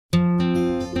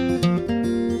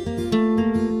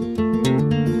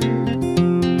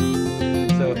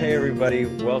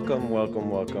everybody.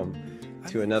 Welcome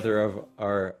to another of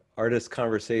our artist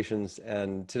conversations.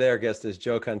 And today our guest is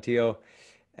Joe Cantillo.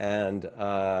 And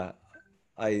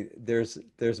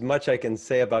there's much I can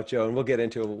say about Joe, and we'll get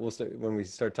into it. We'll start, when we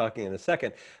start talking in a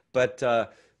second. But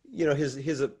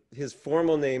his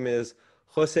formal name is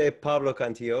Jose Pablo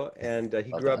Cantillo, and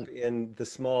he grew up in the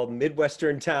small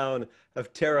Midwestern town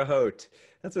of Terre Haute.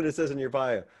 That's what it says in your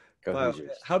bio.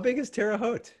 How big is Terre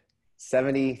Haute?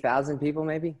 70,000 people,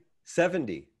 maybe.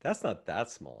 70. That's not that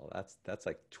small. That's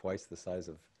like twice the size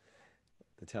of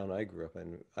the town I grew up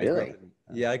in. Really?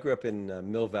 I grew up in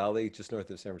Mill Valley, just north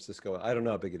of San Francisco. I don't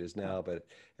know how big it is now, but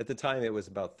at the time it was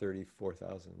about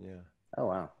 34,000. Yeah. Oh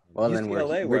wow. Well, then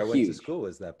UCLA, we're where I went to huge. school,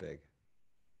 was that big.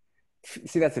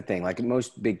 See, that's the thing. Like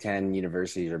most Big Ten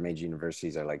universities or major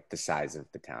universities are like the size of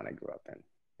the town I grew up in.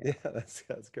 Yeah,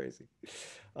 that's crazy.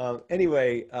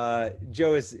 Anyway,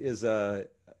 Joe is a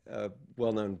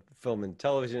well-known film and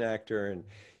television actor, and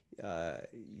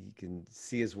you can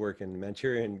see his work in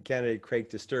Manchurian Candidate, Craig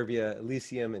Disturbia,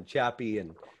 Elysium, and Chappie,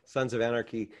 and Sons of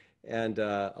Anarchy, and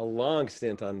a long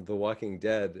stint on The Walking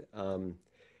Dead.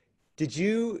 Did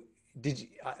you,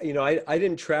 I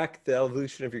didn't track the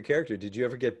evolution of your character. Did you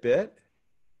ever get bit?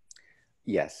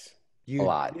 Yes, You a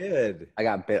lot. did. I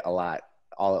got bit a lot,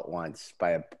 all at once,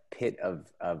 by a pit of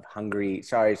hungry.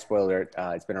 Sorry, spoiler.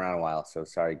 It's been around a while, so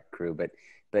sorry, crew.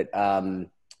 But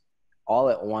all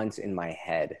at once in my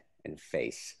head and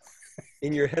face.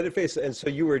 In your head and face, and so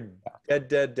you were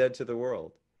dead to the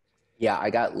world. Yeah, I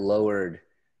got lowered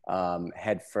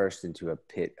head first into a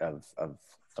pit of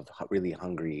really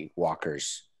hungry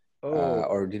walkers. Oh.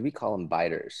 Or did we call them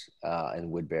biters in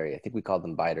Woodbury? I think we called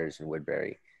them biters in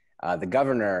Woodbury. The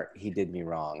governor, he did me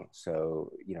wrong.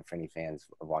 So, for any fans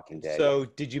of Walking Dead. So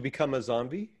did you become a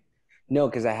zombie? No,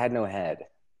 because I had no head.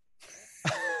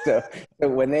 so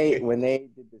when they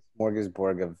did the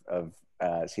smorgasbord of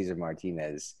Cesar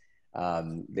Martinez,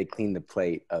 they cleaned the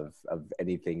plate of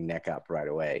anything neck up right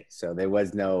away. So there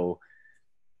was no.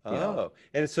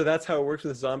 And so that's how it works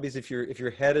with zombies. If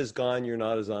your head is gone, you're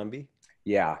not a zombie.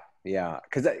 Yeah.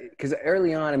 Because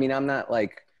early on, I mean, I'm not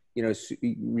like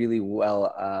really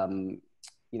well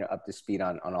up to speed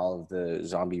on all of the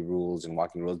zombie rules and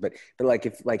walking rules, but like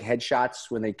if like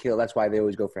headshots when they kill, that's why they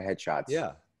always go for headshots.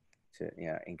 Yeah. To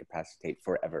incapacitate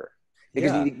forever.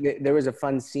 Because there was a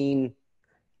fun scene,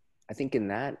 I think in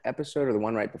that episode or the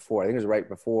one right before. I think it was right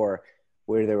before,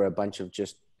 where there were a bunch of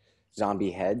just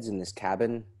zombie heads in this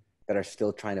cabin that are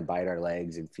still trying to bite our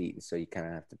legs and feet, and so you kind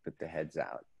of have to put the heads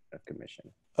out of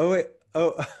commission. Wait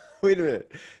a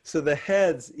minute. So the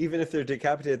heads, even if they're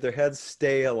decapitated, their heads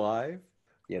stay alive?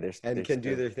 Yeah, they're can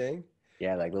do their thing?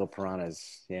 Yeah, like little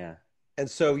piranhas. Yeah. And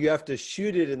so you have to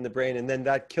shoot it in the brain, and then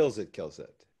that kills it.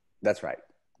 That's right.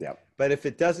 Yeah. But if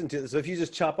it doesn't do, so if you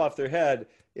just chop off their head,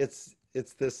 it's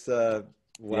this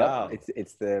wow. Yep.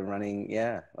 It's the running,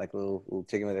 like little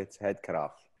chicken with its head cut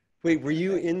off. Wait, were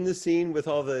you in the scene with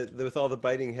all the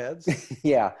biting heads?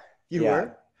 Yeah. You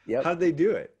were? Yep. How'd they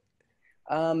do it?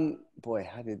 Boy,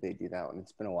 how did they do that one?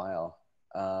 It's been a while.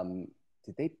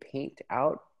 Did they paint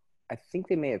out? I think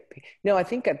they may have. No, I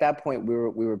think at that point we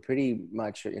were pretty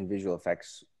much in visual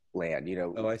effects land.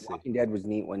 Oh, I see. Walking Dead was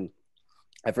neat when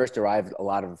I first arrived. A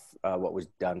lot of what was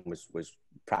done was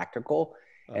practical,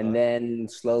 and then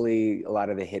slowly a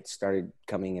lot of the hits started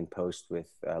coming in post with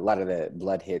a lot of the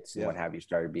blood hits and what have you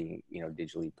started being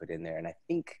digitally put in there. And I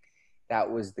think that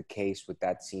was the case with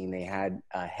that scene. They had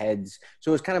heads,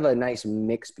 so it was kind of a nice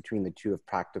mix between the two of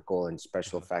practical and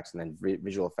special effects, and then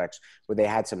visual effects, where they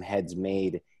had some heads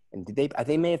made. And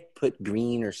they may have put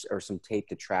green or some tape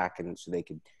to track, and so they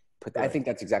could put. I think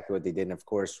that's exactly what they did. And of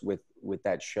course, with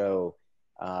that show,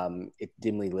 it's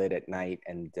dimly lit at night,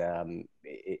 and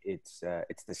it's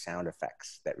the sound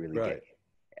effects that really get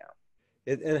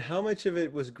you. Yeah. And how much of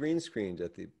it was green screened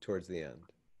towards the end?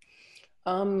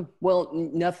 Well,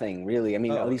 nothing really. I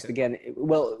mean, at least again,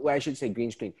 I should say green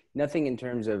screen. Nothing in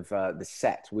terms of the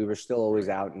set. We were still always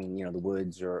out in the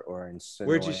woods or in Sonoma,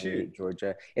 where'd you shoot?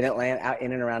 Georgia, in Atlanta, out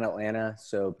in and around Atlanta.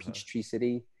 So Peachtree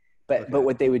City. But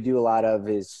what they would do a lot of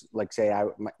is like say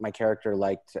my character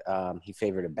liked he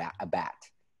favored a bat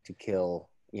to kill.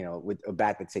 With a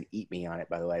bat that said "Eat me" on it,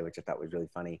 by the way, which I thought was really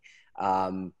funny.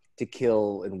 To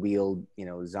kill and wield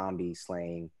zombie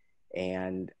slaying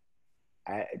and.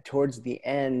 Towards the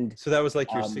end, so that was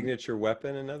like your signature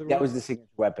weapon. In other words, that was the signature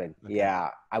weapon. Okay. Yeah,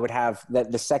 I would have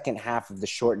that. The second half of the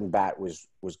shortened bat was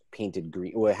painted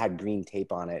green. Well, it had green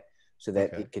tape on it, so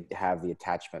that it could have the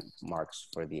attachment marks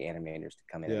for the animators to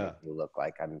come in and make me look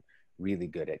like I'm really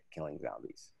good at killing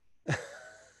zombies.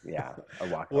 Yeah,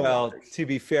 well, to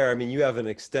be fair, I mean, you have an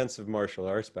extensive martial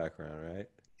arts background, right?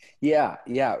 Yeah,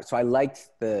 yeah. So I liked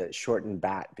the shortened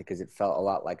bat because it felt a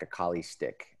lot like a collie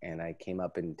stick. And I came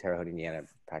up in Terre Haute, Indiana,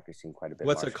 practicing quite a bit of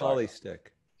What's a martial art. collie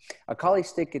stick? A collie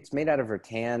stick, it's made out of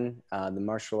rattan. The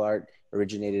martial art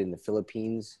originated in the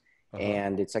Philippines, Uh-huh.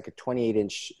 and it's like a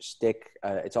 28-inch stick.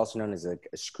 It's also known as a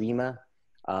screama.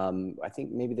 I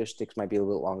think maybe their sticks might be a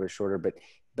little longer, shorter, but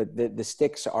the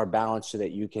sticks are balanced so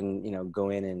that you can go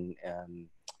in and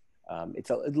it's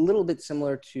a little bit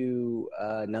similar to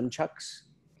nunchucks,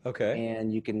 Okay.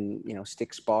 and you can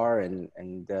stick spar and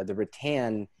the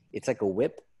rattan. It's like a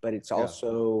whip, but it's Yeah.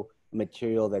 also a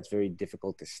material that's very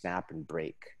difficult to snap and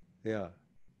break. Yeah.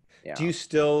 Do Yeah. you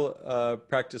still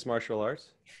practice martial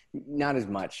arts? Not as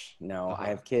much. No, I Uh-huh.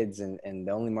 have kids, and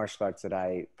the only martial arts that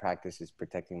I practice is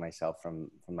protecting myself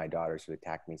from my daughters who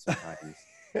attack me sometimes.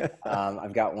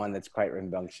 I've got one that's quite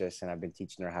rambunctious, and I've been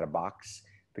teaching her how to box,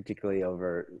 particularly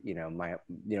over my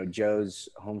Joe's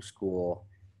homeschool.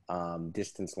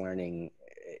 Distance learning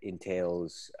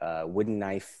entails wooden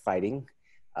knife fighting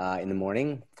in the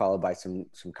morning, followed by some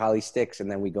collie sticks, and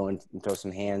then we go and throw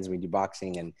some hands. And we do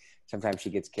boxing, and sometimes she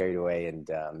gets carried away, and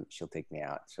she'll take me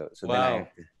out. So then I Wow.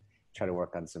 have to try to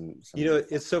work on You some. know,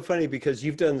 it's so funny because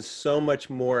you've done so much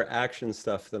more action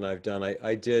stuff than I've done.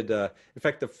 I did, in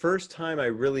fact, the first time I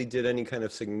really did any kind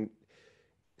of sig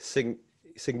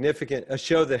significant, a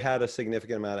show that had a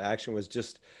significant amount of action was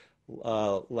just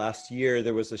last year.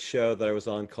 There was a show that I was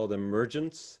on called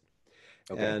Emergence,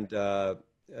 Okay. and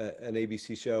an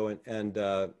ABC show, and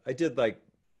I did like,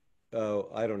 oh,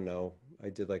 I don't know, I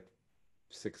did like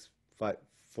six, five,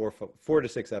 four to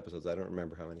six episodes. I don't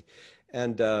remember how many,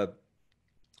 and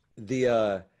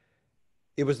the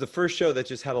it was the first show that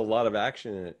just had a lot of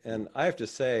action in it. And I have to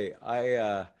say,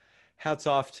 I hats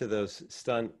off to those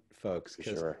stunt folks For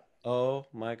because, sure. oh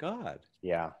my God.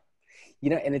 Yeah.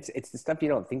 And it's the stuff you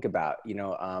don't think about.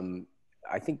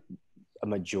 I think a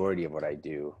majority of what I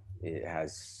do, it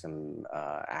has some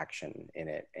action in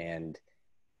it, and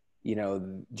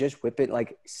just whip it,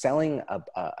 like selling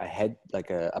a head, like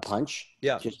a punch.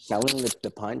 Yeah. Just selling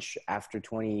the punch after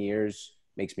 20 years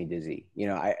makes me dizzy.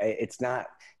 It's not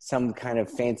some kind of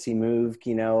fancy move,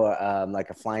 like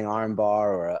a flying arm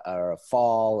bar or a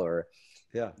fall, or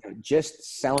Yeah.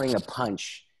 just selling a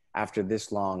punch after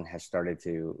this long has started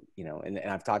to, and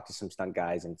I've talked to some stunt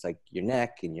guys, and it's like your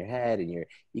neck and your head and your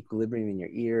equilibrium in your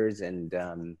ears, and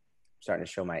starting to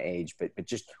show my age, but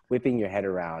just whipping your head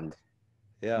around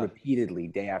Yeah. repeatedly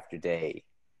day after day,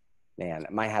 man,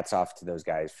 my hat's off to those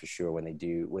guys for sure when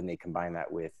they combine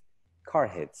that with car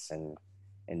hits and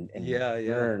Yeah.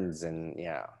 Yeah. burns, and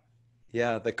yeah.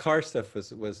 Yeah. The car stuff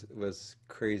was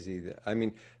crazy. I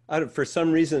mean, I don't, for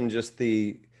some reason, just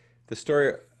the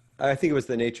story, I think it was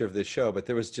the nature of the show, but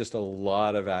there was just a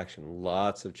lot of action,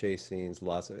 lots of chase scenes,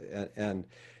 lots of, and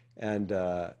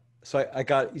so I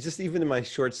got just even in my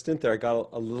short stint there, I got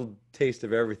a little taste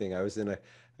of everything. I was in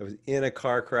a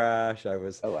car crash. Oh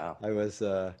wow. I was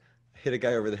hit a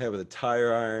guy over the head with a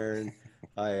tire iron.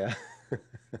 I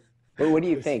Well, what do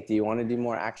you it was think? Do you want to do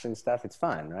more action stuff? It's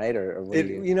fun, right? Or what do it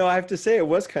you? you know I have to say it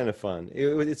was kind of fun.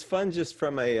 It's fun just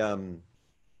from an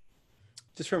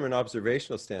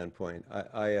observational standpoint.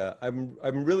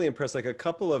 I'm really impressed. Like a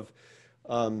couple of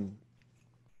um,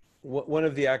 one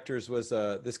of the actors was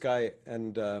this guy,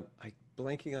 and I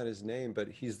blanking on his name, but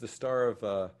he's the star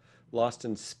of Lost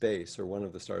in Space, or one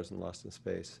of the stars in Lost in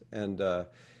Space, and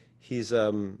he's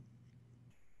oh,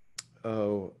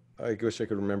 I wish I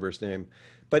could remember his name,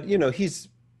 but he's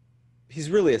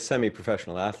really a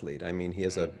semi-professional athlete. I mean, he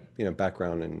has a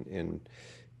background in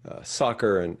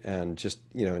soccer and just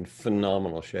in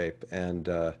phenomenal shape, and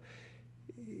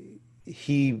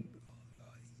he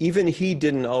even he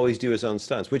didn't always do his own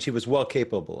stunts, which he was well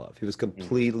capable of. He was Mm.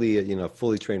 completely,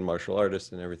 fully trained martial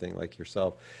artist and everything like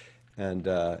yourself. And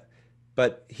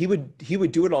but he would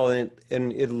do it all, and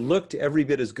it looked every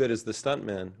bit as good as the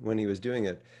stuntman when he was doing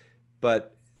it.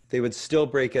 But they would still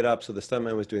break it up, so the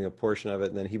stuntman was doing a portion of it,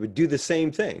 and then he would do the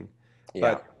same thing. Yeah.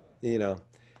 But you know,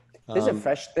 There's a um,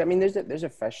 fresh. I mean, there's a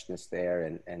freshness there,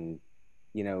 and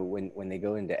when they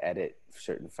go into edit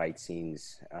certain fight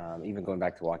scenes, even going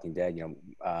back to Walking Dead,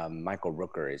 Michael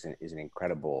Rooker is an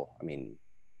incredible. I mean,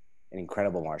 an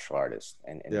incredible martial artist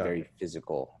and yeah, very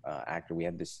physical actor. We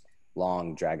had this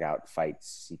long drag out fight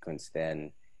sequence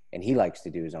then, and he likes to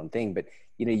do his own thing. But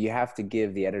you have to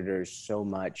give the editors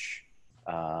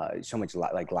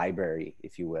like library,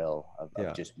 if you will, of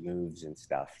yeah. just moves and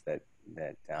stuff that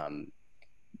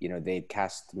they'd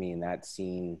cast me in that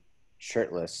scene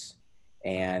shirtless,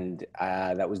 and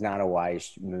that was not a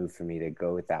wise move for me to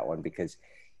go with that one because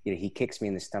he kicks me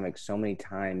in the stomach so many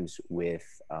times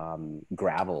with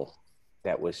gravel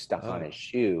that was stuck on Oh, his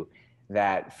shoe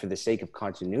that for the sake of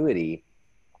continuity,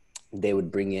 they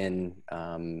would bring in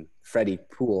Freddie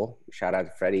Poole, shout out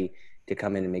to Freddie, to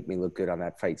come in and make me look good on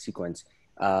that fight sequence.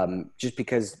 Just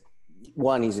because,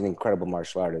 one, he's an incredible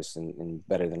martial artist and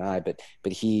better than I, but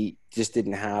he just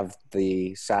didn't have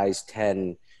the size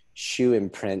 10 shoe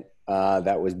imprint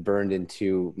that was burned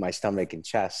into my stomach and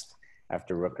chest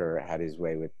after Rooker had his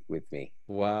way with me.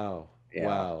 Wow. Yeah.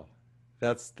 Wow.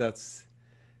 That's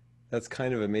that's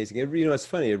kind of amazing. You know, it's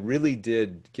funny. It really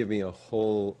did give me a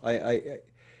whole.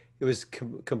 It was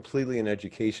completely an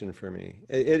education for me.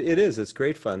 It is. It's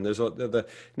great fun. There's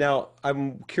now.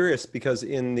 I'm curious because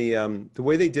in the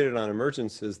way they did it on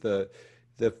Emergence is the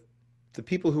the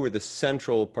people who were the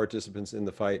central participants in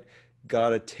the fight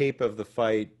got a tape of the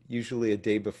fight usually a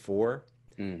day before,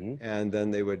 Hmm. and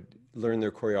then they would learn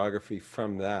their choreography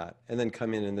from that, and then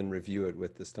come in and then review it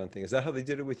with the stunt thing. Is that how they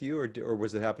did it with you, or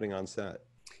was it happening on set?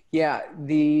 Yeah,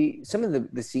 the some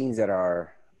of the scenes that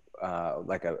are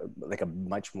like a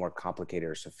much more complicated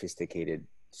or sophisticated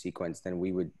sequence, then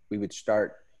we would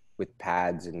start with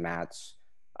pads and mats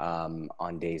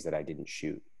on days that I didn't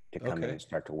shoot to come in Okay. and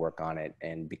start to work on it.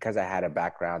 And because I had a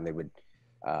background, they would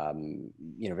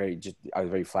very just I was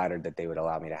very flattered that they would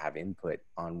allow me to have input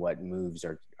on what moves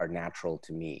are natural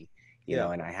to me. Yeah.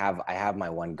 And I have my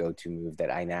one go-to move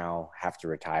that I now have to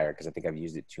retire because I think I've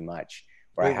used it too much.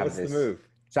 Where I have What's the this move?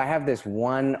 So I have this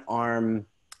one arm.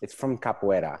 It's from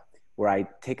capoeira, where I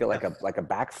take it Yeah. like a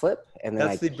backflip, and then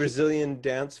That's I the kick. Brazilian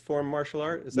dance form martial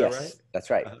art. Is that right? Yes, that's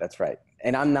right. Uh-huh. That's right.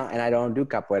 And I don't do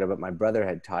capoeira, but my brother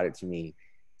had taught it to me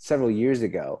several years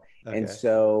ago. And Okay.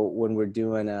 so when we're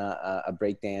doing a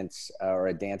break dance or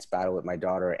a dance battle with my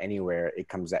daughter anywhere, it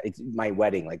comes out. It's my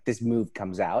wedding. Like this move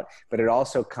comes out, but it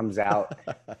also comes out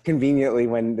conveniently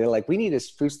when they're like, "We need to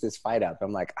spruce this fight up."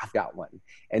 I'm like, "I've got one."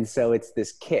 And so it's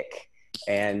this kick,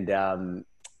 and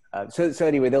so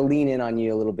anyway, they'll lean in on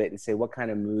you a little bit and say, "What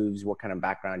kind of moves? What kind of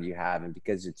background do you have?" And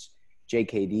because it's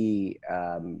JKD,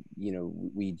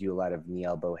 we do a lot of knee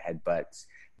elbow headbutts,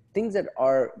 things that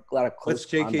are a lot of What's close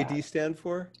JKD combat. stand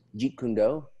for? Jeet Kune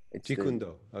Do. It's the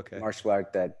Jikundo. Okay. martial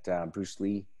art that Bruce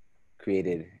Lee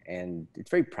created, and it's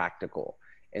very practical.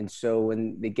 And so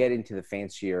when they get into the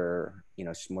fancier,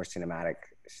 more cinematic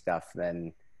stuff,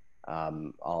 then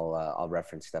I'll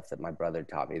reference stuff that my brother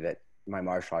taught me that my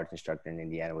martial arts instructor in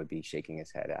Indiana would be shaking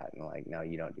his head at and like, no,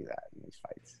 you don't do that in these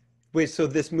fights. Wait, so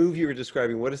this move you were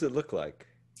describing, what does it look like?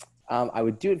 I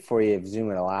would do it for you if Zoom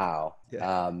would allow,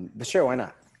 Yeah. but sure, why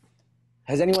not?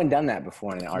 Has anyone done that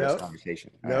before in an artist No,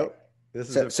 conversation? All right. no. This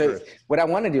is So, a so first. what I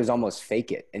want to do is almost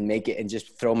fake it and make it and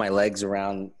just throw my legs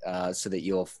around so that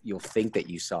you'll think that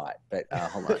you saw it. But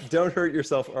hold on. Don't hurt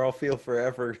yourself or I'll feel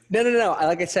forever. No, no, no.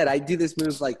 Like I said, I do this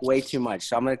move like way too much.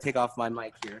 So I'm gonna take off my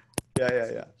mic here.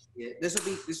 Yeah, Yeah,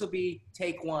 this will be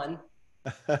take one.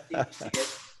 yeah, See if you see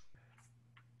it.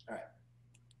 All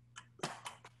right.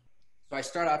 So I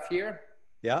start off here.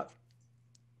 yeah.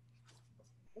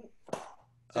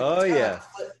 So Oh it's kind of yeah. like a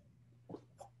flip,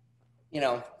 you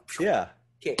know, Yeah.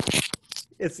 kick.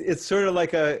 It's sort of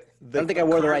like I don't think I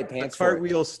wore the right a pants for it.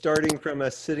 cartwheel starting from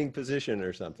a sitting position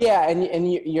or something. Yeah,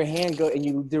 and your hand go and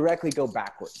you directly go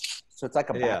backwards. So it's like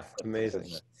a Yeah, back flip amazing.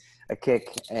 versus a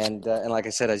kick. And like I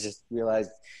said, I just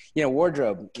realized,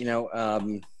 wardrobe. You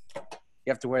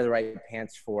have to wear the right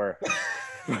pants for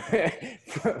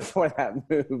for that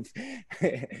move.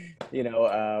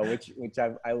 Which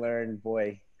I learned,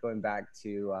 boy, going back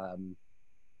to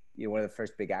one of the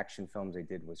first big action films I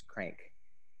did was Crank,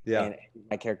 Yeah. and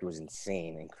my character was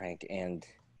insane in Crank, and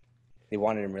they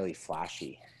wanted him really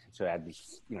flashy, so I had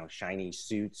these shiny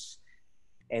suits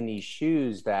and these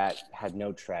shoes that had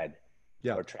no tread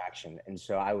Yeah. or traction, and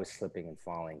so I was slipping and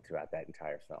falling throughout that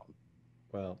entire film.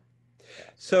 Well,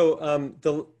 Yeah.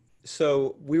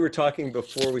 so we were talking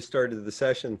before we started the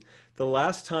session. The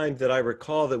last time that I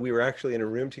recall that we were actually in a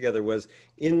room together was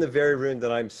in the very room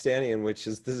that I'm standing in, which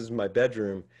is this is my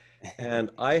bedroom, and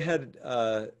I had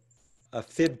a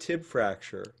fib-tib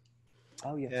fracture,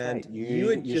 Oh, yeah, that's right. and you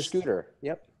had Your just scooter.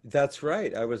 Yep. that's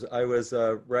right. I was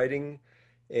riding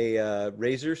a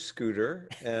Razor scooter,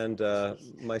 and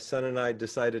my son and I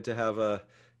decided to have a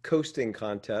coasting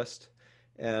contest,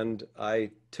 and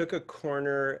I took a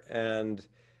corner, and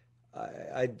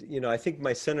I think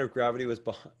my center of gravity was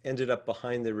ended up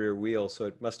behind the rear wheel, so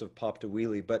it must have popped a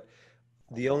wheelie. But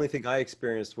the only thing I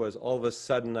experienced was all of a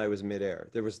sudden I was midair.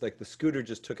 There was like the scooter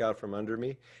just took out from under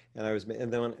me, and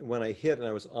then when I hit and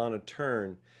I was on a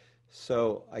turn,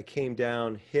 so I came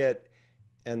down, hit,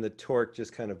 and the torque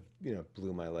just kind of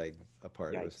blew my leg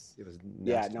apart. Yikes. It was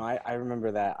Yeah, nasty. no, I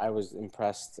remember that. I was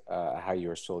impressed how you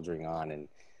were soldiering on, and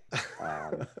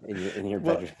in your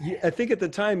Well, bedroom. I think at the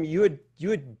time you had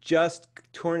just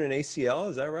torn an ACL.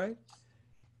 Is that right?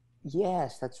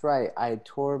 Yes, that's right. I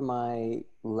tore my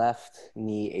left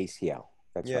knee ACL.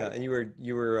 That's Yeah, right.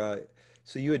 and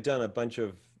so you had done a bunch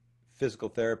of physical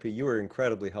therapy. You were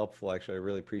incredibly helpful, actually. I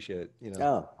really appreciate it.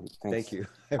 Oh, Thank thanks. you.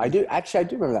 I do actually. I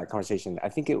do remember that conversation. I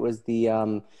think it was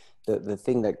the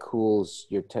thing that cools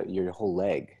your whole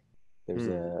leg. There's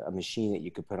Hmm. a machine that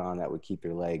you could put on that would keep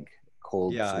your leg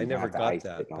cold, Yeah, so I you don't never have to got ice it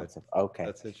that, and all that but stuff. Okay.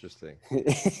 that's interesting.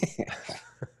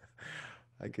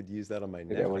 I could use that on my That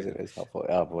neck wasn't then. as helpful.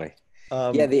 Oh boy. Yeah,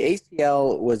 Um, the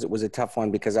ACL was a tough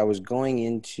one because I was going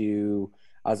into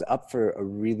I was up for a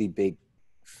really big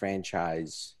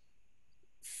franchise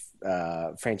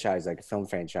franchise, like a film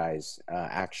franchise,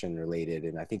 action related.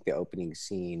 And I think the opening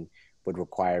scene would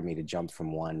require me to jump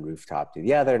from one rooftop to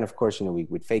the other. And of course, we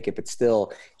would fake it, but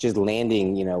still just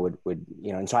landing,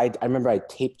 and so I remember I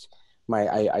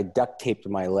duct taped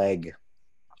my leg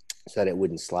so that it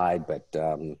wouldn't slide. But,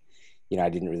 I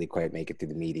didn't really quite make it through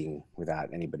the meeting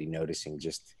without anybody noticing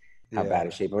just how bad a yeah,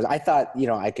 shape I was. I thought,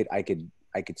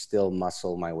 I could still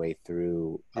muscle my way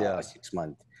through a yeah. 6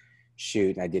 month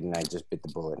shoot, and I didn't. I just bit the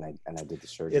bullet, and I did the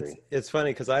It's surgery. it's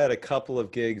funny because I had a couple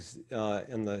of gigs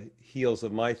in the heels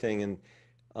of my thing, and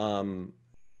um,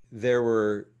 there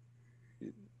were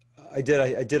I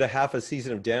did a half a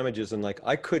season of Damages, and like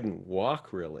I couldn't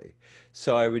walk really,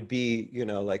 so I would be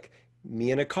like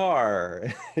me in a car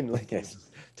and like Yes,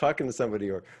 just talking to somebody,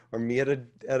 or me at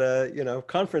a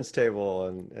conference table,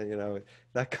 and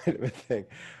that kind of a thing,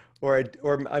 or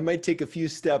I might take a few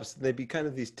steps and they'd be kind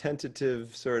of these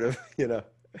tentative sort of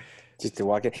just to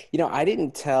walk in. I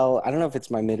didn't tell. I don't know if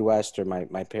it's my Midwest or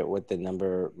my parent what the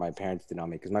number my parents did not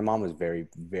make, because my mom was very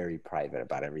very private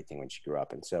about everything when she grew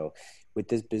up, and so with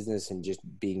this business and just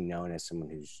being known as someone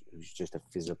who's just a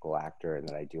physical actor and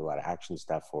that I do a lot of action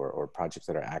stuff or projects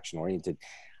that are action oriented,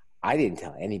 I didn't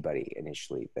tell anybody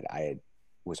initially that I had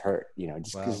was hurt.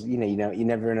 Just wow. because you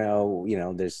never know.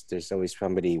 There's always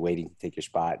somebody waiting to take your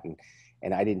spot,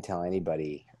 and I didn't tell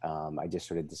anybody. I just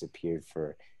sort of disappeared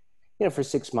for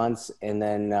 6 months, and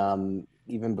then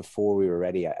even before we were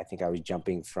ready, I think I was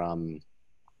jumping from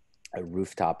a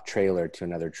rooftop trailer to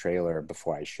another trailer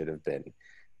before I should have been,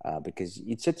 because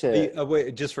it's such a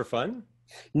Wait, just for fun?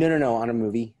 no on a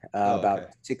movie Oh, about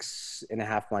okay.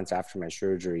 6.5 months after my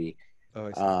surgery. Oh,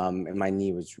 I see. And my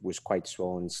knee was quite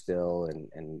swollen still,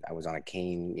 and I was on a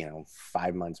cane,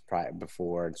 5 months prior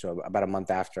before. And so about a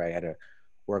month after, I had to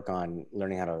work on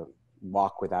learning how to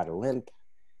walk without a limp.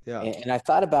 Yeah. And I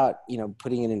thought about,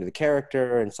 putting it into the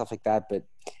character and stuff like that, but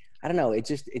I don't know. It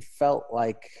felt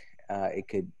like it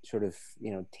could sort of,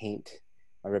 taint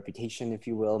my reputation, if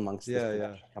you will, amongst this Yeah, yeah.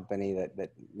 production company that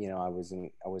I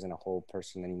wasn't a whole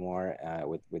person anymore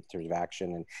with terms of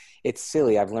action. And it's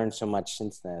silly. I've learned so much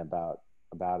since then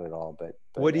about it all, but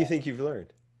What do you think you've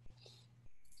learned?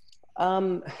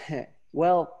 um,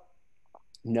 well,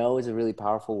 no is a really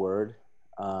powerful word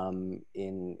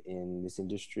in this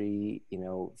industry.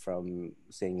 From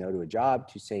saying no to a job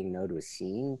to saying no to a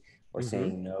scene, or Mm-hmm.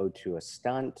 saying no to a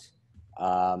stunt,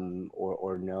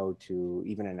 or no to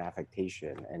even an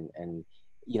affectation. And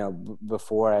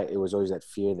before it was always that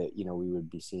fear that we would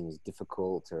be seen as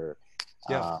difficult, or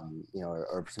Yeah.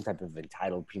 or some type of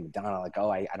entitled prima donna, like, oh,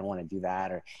 I don't want to do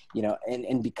that, or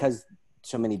and because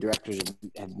so many directors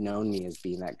have known me as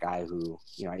being that guy who,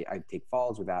 I take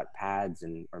falls without pads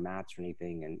and or mats or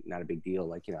anything, and not a big deal,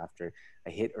 like, after a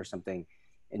hit or something.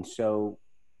 And so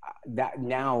that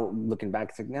now looking back,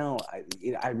 it's like, no,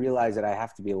 I realize that I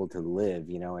have to be able to live,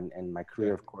 and my Yeah.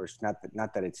 career, of course, not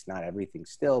that it's not everything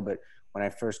still, but when I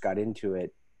first got into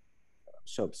it,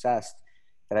 so obsessed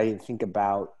that I didn't think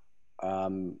about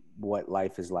what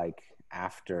life is like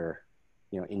after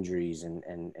injuries and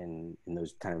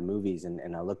those kind of movies,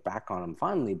 and I look back on them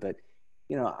fondly. But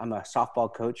I'm a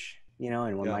softball coach,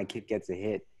 and when Yeah. my kid gets a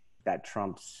hit, that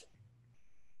trumps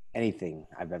anything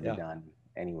I've ever Yeah. done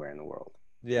anywhere in the world.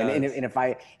 And Yeah. and, It's and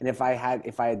if I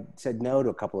had said no to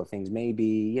a couple of things,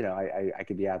 maybe I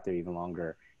could be out there even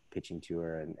longer pitching to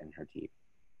her and her team.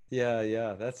 yeah,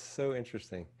 yeah. That's so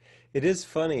interesting. It is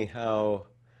funny how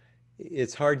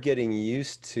it's hard getting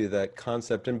used to that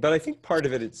concept. But I think part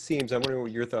of it, it seems, I'm wondering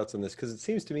what your thoughts on this, because it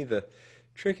seems to me the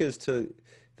trick is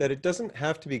that it doesn't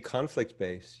have to be conflict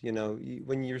based.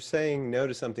 When you're saying no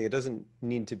to something, it doesn't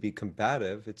need to be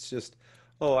combative. It's just,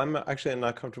 oh, I'm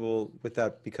not comfortable with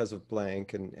that because of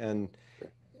blank. And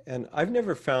I've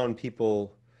never found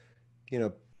people, you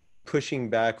know, pushing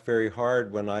back very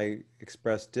hard when I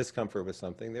expressed discomfort with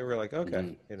something. They were like,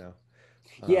 okay, Mm-hmm.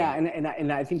 Yeah,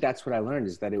 and I think that's what I learned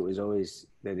is that it was always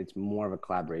that it's more of a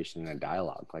collaboration than a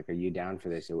dialogue. Like, are you down for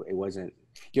this? It wasn't.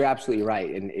 You're absolutely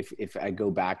right. And if I go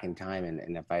back in time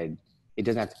and if I, it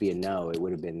doesn't have to be a no. It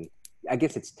would have been. I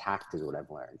guess it's tact is what I've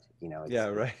learned. You know, Yeah,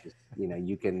 it's right. just, you know,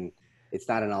 you can. It's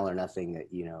not an all or nothing.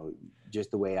 That, you know,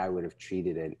 just the way I would have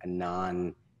treated a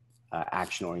non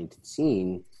action oriented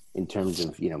scene in terms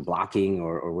of, you know, blocking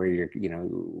or where you're, you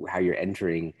know, how you're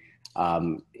entering,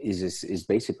 is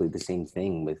basically the same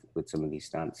thing with some of these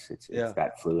stunts. It's Yeah.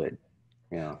 that fluid,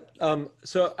 you know.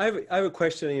 So I have a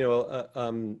question. You know,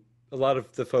 a lot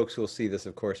of the folks who will see this,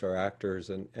 of course, are actors,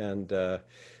 and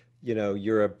you know,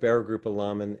 you're a Barrow Group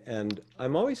alum, and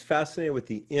I'm always fascinated with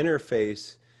the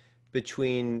interface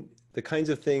between the kinds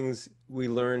of things we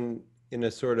learn in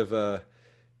a sort of a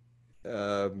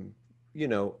um, you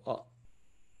know,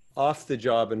 off the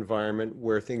job environment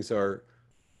where things are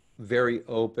very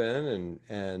open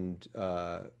and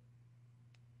I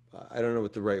don't know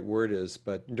what the right word is,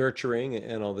 but nurturing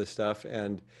and all this stuff,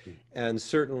 and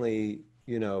certainly,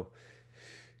 you know,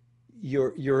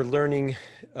 you're learning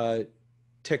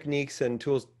techniques and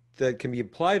tools that can be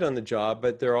applied on the job,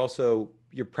 but they're also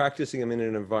you're practicing them in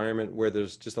an environment where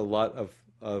there's just a lot of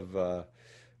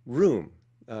room,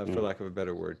 for Mm. lack of a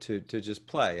better word, to just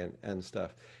play and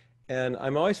stuff. And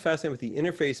I'm always fascinated with the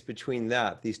interface between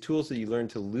that, these tools that you learn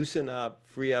to loosen up,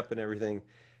 free up, and everything,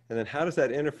 and then how does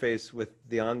that interface with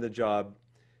the on-the-job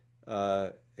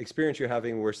experience you're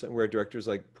having, where a director's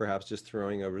like perhaps just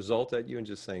throwing a result at you and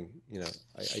just saying, you know,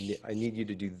 I need you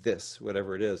to do this,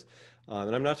 whatever it is.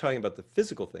 And I'm not talking about the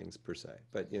physical things per se,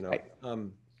 but you know, Right.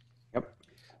 Yep.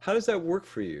 how does that work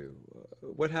for you?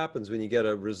 What happens when you get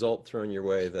a result thrown your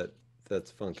way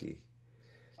that's funky?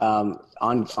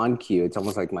 On cue, it's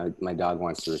almost like my dog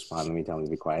wants to respond. Let me tell him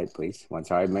to be quiet, please. One,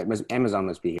 sorry, Amazon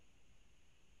must be here.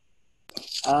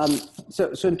 Um,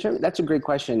 so in terms, that's a great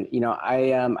question. You know,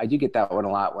 I do get that one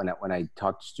a lot when I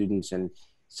talk to students, and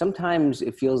sometimes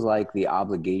it feels like the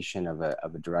obligation of a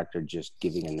director just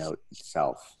giving a note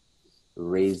itself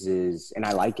raises, and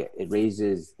I like it. It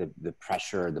raises the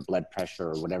pressure, the blood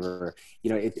pressure, or whatever.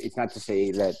 You know, it's not to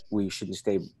say that we shouldn't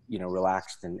stay, you know,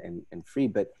 relaxed and free,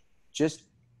 but just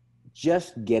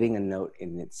just getting a note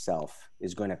in itself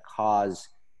is going to cause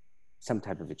some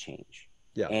type of a change.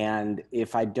 Yeah, And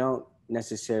if I don't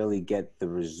necessarily get the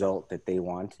result that they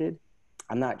wanted,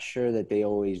 I'm not sure that they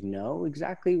always know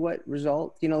exactly what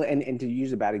result, you know, and to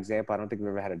use a bad example, I don't think we've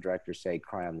ever had a director say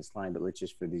cry on this line, but let's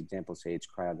just for the example say it's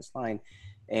cry on this line.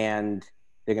 And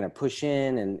they're going to push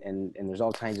in and there's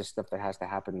all kinds of stuff that has to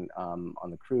happen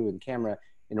on the crew and camera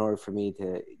in order for me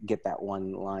to get that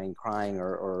one line crying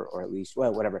or at least,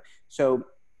 well, whatever. So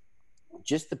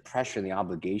just the pressure and the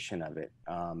obligation of it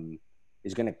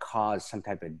is going to cause some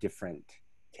type of different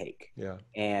take. yeah,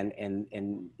 And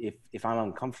if I'm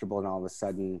uncomfortable and all of a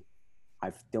sudden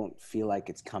I don't feel like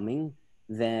it's coming,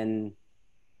 then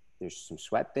there's some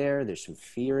sweat there, there's some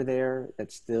fear there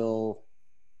that still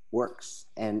works,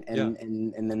 yeah,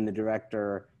 and then the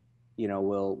director, you know,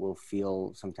 will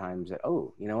feel sometimes that,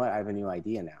 oh, you know what, I have a new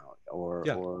idea now,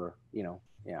 yeah. or you know,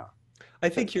 yeah. I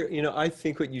So think you know, I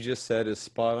think what you just said is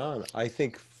spot on. I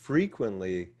think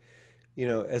frequently, you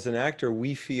know, as an actor,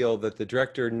 we feel that the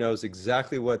director knows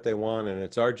exactly what they want and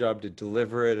it's our job to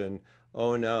deliver it and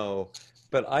oh no.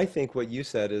 But I think what you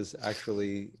said is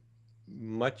actually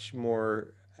much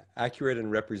more accurate and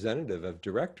representative of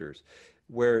directors,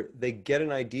 where they get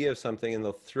an idea of something and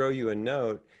they'll throw you a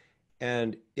note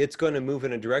and it's going to move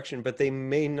in a direction, but they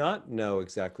may not know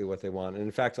exactly what they want. And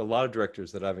in fact, a lot of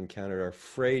directors that I've encountered are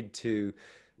afraid to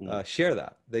mm, share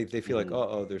that. They feel like, mm,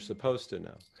 oh, they're supposed to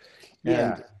know.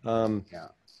 yeah, And um, yeah.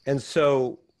 and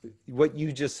so what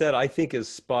you just said, I think, is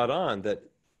spot on. That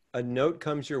a note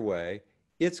comes your way,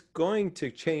 it's going to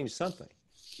change something.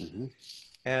 Hmm.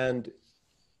 And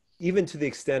even to the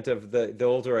extent of the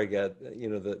older I get, you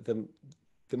know,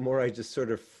 the more I just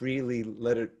sort of freely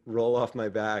let it roll off my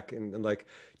back and like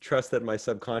trust that my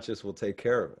subconscious will take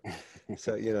care of it.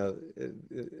 So, you know,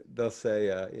 they'll say,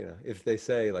 you know, if they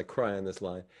say like cry on this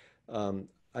line,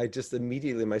 I just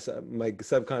immediately, my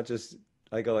subconscious,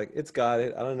 I go like, it's got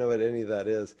it. I don't know what any of that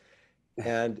is.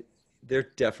 And there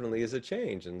definitely is a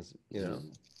change. And, you know,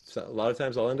 so a lot of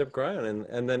times I'll end up crying.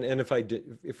 And then, and if I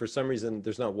did, if for some reason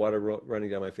there's not water running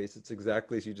down my face, it's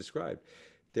exactly as you described.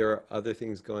 There are other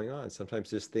things going on. Sometimes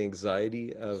just the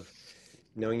anxiety of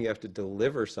knowing you have to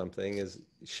deliver something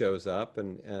shows up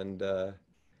and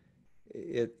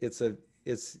it's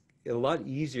it's a lot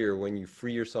easier when you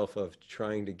free yourself of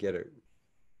trying to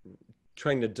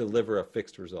deliver a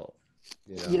fixed result,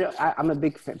 you You know. know, I'm a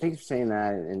big fan. Thanks for saying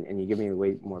that, and you give me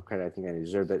way more credit I think I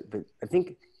deserve. But I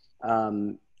think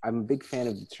I'm a big fan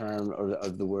of the term or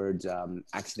of the words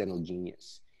accidental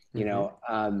genius. You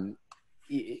Mm-hmm.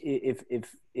 know,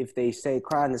 if they say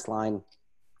cry on this line,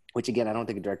 which again I don't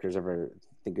think a director's ever,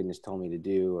 thank goodness, told me to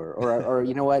do, or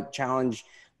you know what, challenge,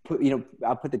 put, you know,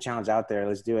 I'll put the challenge out there,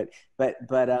 let's do it. But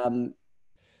the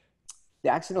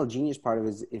accidental genius part of it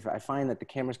is if I find that the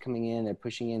camera's coming in and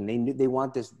pushing in, they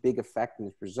want this big effect and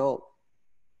this result,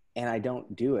 and I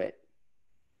don't do it,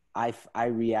 I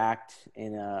react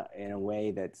in a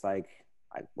way that's like,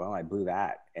 I blew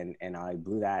that, and I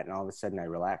blew that, and all of a sudden I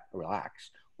relax, or I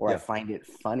Yeah. find it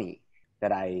funny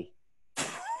that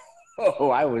oh,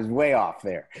 I was way off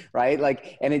there, right?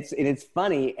 Like, and it's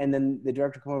funny, and then the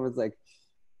director come over and is like,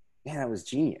 man, that was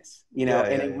genius, you know. Yeah.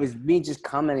 And Yeah. it Yeah. was me just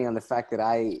commenting on the fact that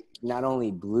I not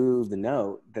only blew the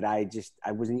note, that I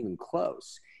wasn't even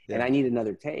close, and Yeah. I need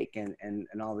another take. And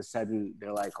all of a sudden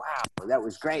they're like, wow, that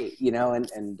was great, you know.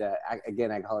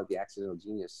 Again, I call it the accidental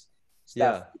genius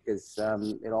stuff, Yeah. because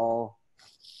it all,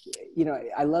 you know,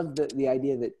 I love the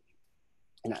idea that,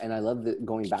 and I love that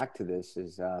going back to this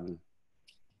is,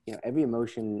 you know, every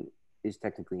emotion is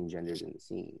technically engendered in the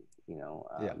scene. You know,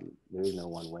 Yeah. there is no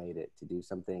one way to do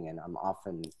something, and I'm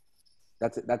often,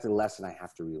 that's a lesson I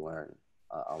have to relearn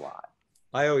a lot.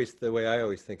 The way I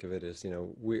always think of it is, you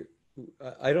know,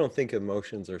 I don't think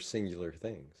emotions are singular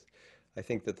things. I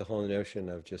think that the whole notion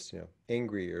of just, you know,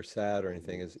 angry or sad or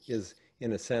anything is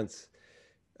in a sense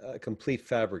a complete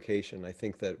fabrication. I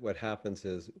think that what happens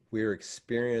is we're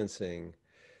experiencing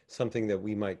something that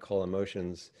we might call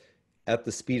emotions at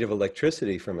the speed of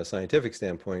electricity from a scientific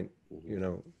standpoint, Mm-hmm. you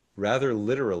know, rather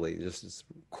literally, just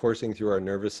coursing through our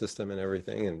nervous system and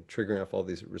everything and triggering off all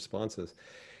these responses.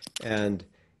 And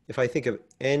if I think of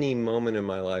any moment in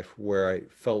my life where I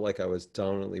felt like I was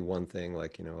dominantly one thing,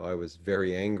 like, you know, I was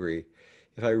very angry,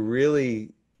 if I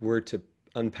really were to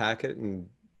unpack it and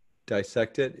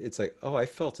dissect it, it's like, oh, I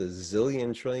felt a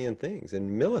zillion trillion things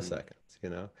in milliseconds, you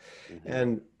know? Mm-hmm.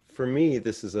 And for me,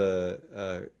 this is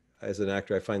as an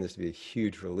actor, I find this to be a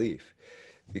huge relief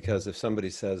because if somebody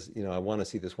says, you know, I want to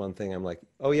see this one thing, I'm like,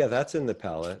 oh yeah, that's in the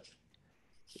palette,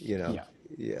 you know, Yeah.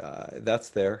 yeah, that's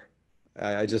there.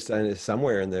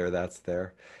 Somewhere in there, that's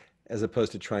there, as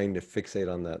opposed to trying to fixate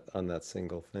on that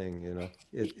single thing, you know,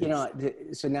 You it's, know,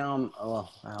 so now I'm,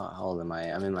 well, how old am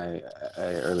I? I'm in my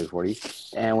early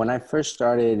 40s. And when I first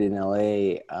started in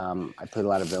LA, I played a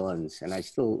lot of villains, and I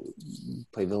still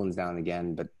play villains now and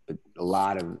again, but a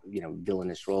lot of, you know,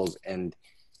 villainous roles. And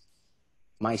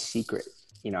my secret,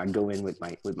 you know, I'd go in with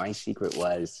my secret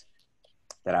was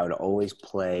that I would always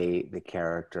play the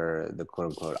character the quote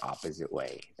unquote opposite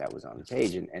way that was on the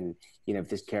page. And you know, if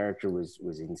this character was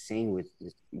insane with,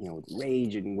 you know, with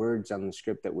rage and words on the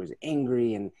script that was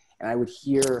angry, and I would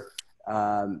hear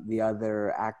the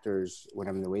other actors when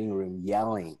I'm in the waiting room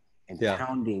yelling and yeah,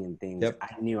 pounding and things, yep,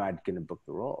 I knew I'd gonna book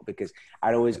the role, because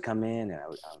I'd always come in and I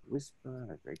would whisper,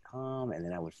 I was very calm, and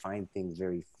then I would find things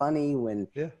very funny when,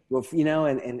 yeah, well, you know,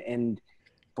 and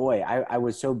boy, I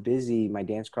was so busy. My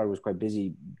dance card was quite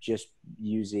busy just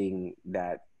using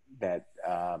that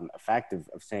effect of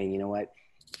saying, you know what,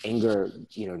 anger,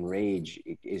 you know, and rage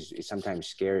is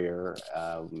sometimes scarier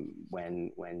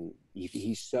when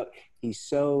he's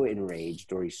so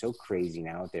enraged, or he's so crazy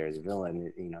now out there as a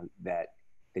villain, you know, that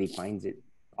he finds it,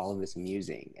 all of this,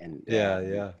 amusing. yeah,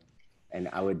 yeah. And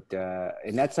I would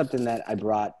and that's something that I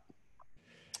brought,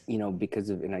 you know, because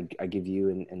of, and I give you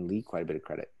and Lee quite a bit of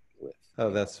credit with, Oh,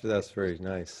 you know, that's very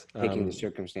nice. taking the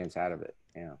circumstance out of it.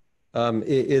 Yeah.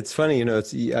 It's funny, you know,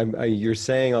 you're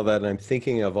saying all that, and I'm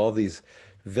thinking of all these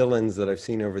villains that I've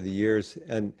seen over the years,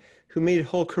 and who made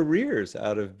whole careers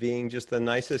out of being just the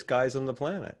nicest guys on the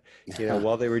planet. You know,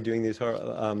 while they were doing these,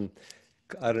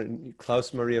 I don't,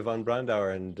 Klaus Maria von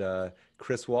Brandauer and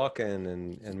Chris Walken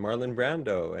and Marlon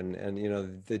Brando, and you know,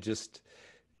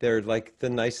 they're like the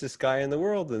nicest guy in the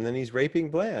world, and then he's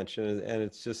raping Blanche, and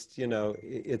it's just, you know,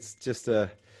 it's just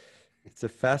it's a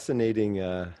fascinating.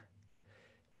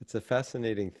 It's a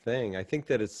fascinating thing. I think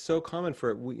that it's so common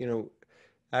for, you know,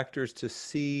 actors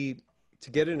to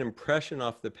get an impression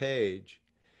off the page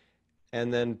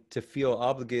and then to feel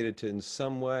obligated to in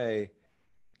some way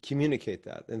communicate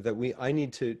that, and that I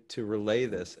need to relay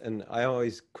this. And I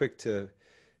always quick to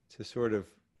sort of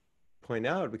point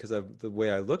out, because of the way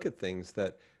I look at things,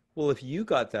 that well, if you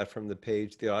got that from the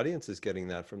page, the audience is getting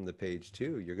that from the page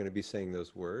too. You're going to be saying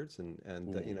those words, and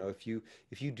you know, if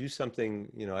you do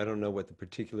something, you know, I don't know what the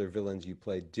particular villains you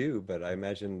played do, but I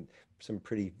imagine some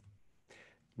pretty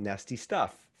nasty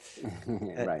stuff.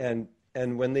 Right. And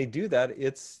and when they do that,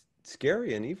 it's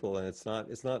scary and evil, and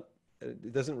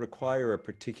it doesn't require a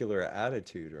particular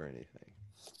attitude or anything.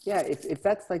 Yeah. If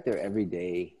that's like their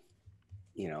everyday,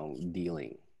 you know,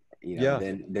 dealing, Yeah.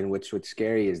 then what's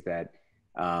scary is that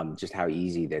just how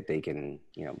easy that they can,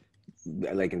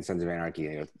 like in Sons of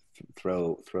Anarchy,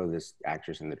 throw this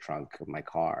actress in the trunk of my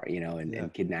car, Yeah.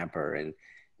 and kidnap her and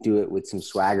do it with some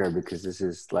swagger, because this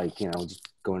is like, just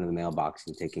going to the mailbox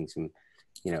and taking some,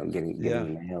 getting Yeah. the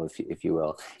mail, if you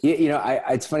will.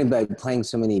 It's funny, but playing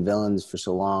so many villains for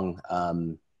so long,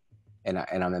 and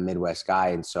I'm a Midwest guy,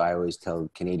 and so I always tell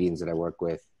Canadians that I work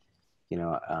with, you're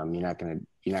not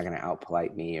gonna out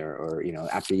polite me, or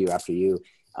after you.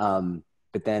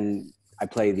 But then I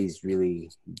play these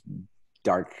really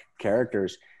dark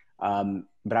characters,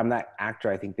 but I'm that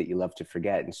actor, I think, that you love to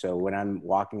forget. And so when I'm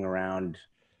walking around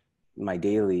my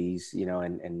dailies,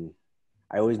 and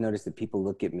I always notice that people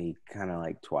look at me kind of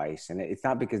like twice, and it's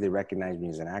not because they recognize me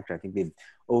as an actor. I think they've,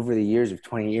 over the years of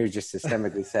 20 years, just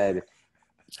systemically said,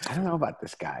 I don't know about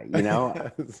this guy,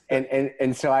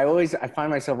 and so I find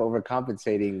myself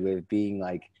overcompensating with being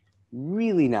like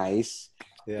really nice,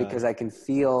 Yeah. because I can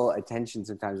feel attention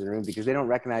sometimes in the room, because they don't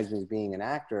recognize me as being an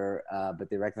actor, but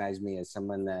they recognize me as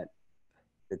someone that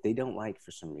they don't like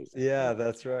for some reason. Yeah,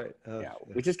 that's right. Yeah,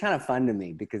 which is kind of fun to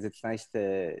me, because it's nice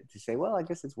to say, well, I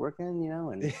guess it's working,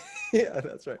 and Yeah,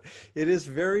 that's right. It is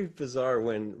very bizarre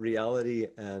when reality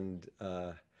and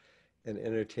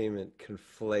entertainment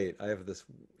conflate. I have this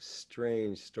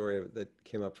strange story that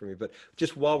came up for me. But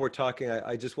just while we're talking,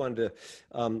 I just wanted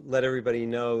to let everybody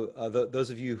know, those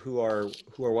of you who are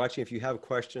watching, if you have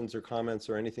questions or comments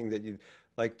or anything that you'd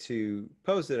like to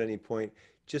pose at any point,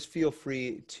 just feel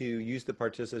free to use the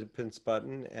participants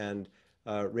button and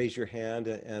raise your hand,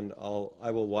 and I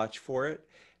will watch for it,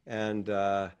 and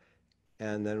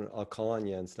and then I'll call on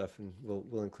you and stuff, and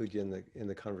we'll include you in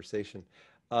the conversation.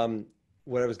 Um,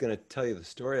 what I was going to tell you the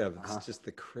story of, it's uh-huh. just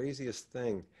the craziest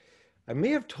thing. I may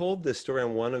have told this story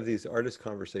on one of these artist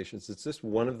conversations. It's just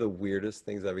one of the weirdest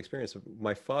things I've experienced.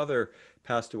 My father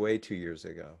passed away 2 years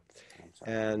ago, I'm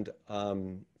sorry.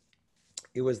 and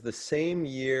it was the same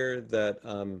year that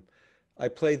I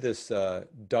played this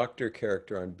doctor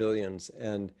character on Billions,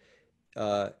 and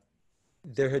uh,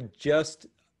 there had just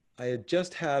I had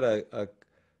just had a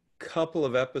couple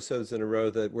of episodes in a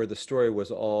row where the story was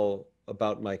all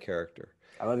about my character.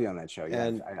 I love you on that show. Yeah,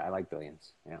 And I like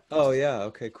Billions. Yeah. oh yeah,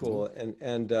 okay, Mm-hmm. cool.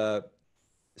 And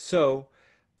so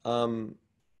um,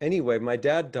 anyway, my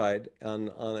dad died on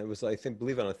it was, I think,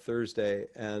 believe, on a Thursday,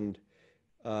 and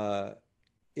uh,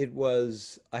 it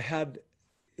was I had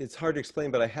it's hard to explain,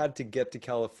 but I had to get to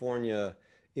California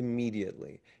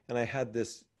immediately, and I had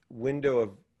this window of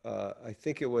I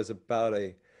think it was about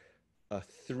a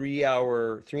 3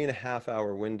 hour, 3.5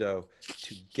 hour window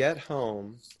to get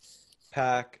home,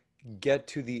 pack, get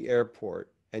to the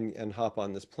airport, and hop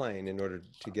on this plane in order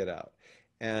to get out.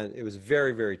 And it was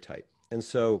very, very tight. And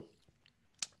so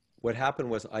what happened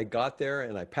was I got there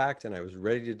and I packed and I was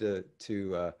ready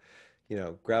to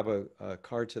grab a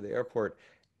car to the airport.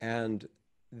 And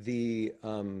the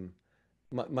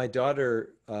my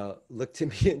daughter looked at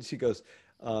me and she goes,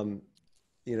 um,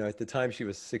 at the time she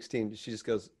was 16, she just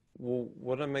goes, well,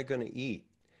 what am I going to eat?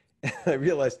 And I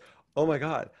realized, oh my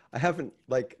God, I haven't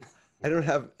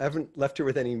left her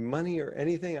with any money or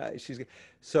anything.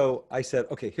 So I said,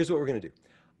 okay, here's what we're going to do.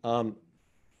 Um,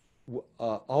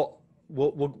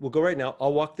 we'll go right now.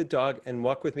 I'll walk the dog and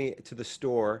walk with me to the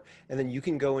store, and then you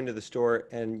can go into the store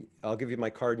and I'll give you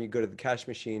my card and you go to the cash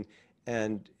machine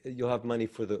and you'll have money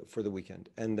for the weekend.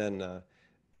 And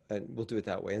we'll do it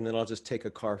that way. And then I'll just take a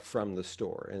car from the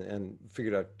store and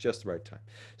figure it out just the right time.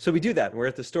 So we do that. And we're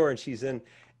at the store and she's in,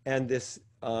 and this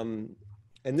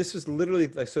was literally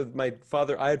like, so my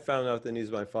father, I had found out the news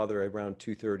of my father around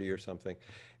 2:30 or something.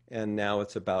 And now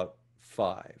it's about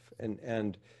 5.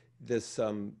 And this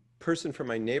person from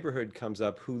my neighborhood comes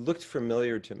up who looked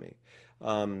familiar to me.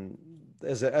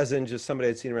 As in just somebody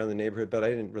I'd seen around the neighborhood, but I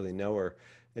didn't really know her.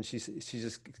 And she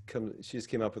just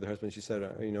came up with her husband. She said,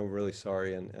 I'm really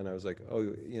sorry. And I was like,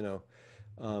 oh,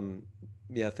 um,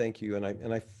 yeah, thank you. And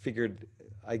I figured,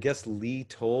 I guess Lee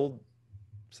told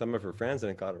some of her friends and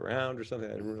it got around or something.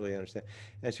 I didn't really understand.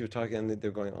 And she was talking, and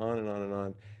they're going on and on and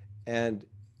on. And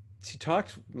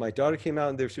my daughter came out,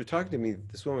 and she was talking to me.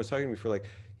 This woman was talking to me for like,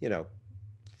 you know,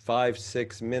 5,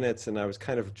 6 minutes, and I was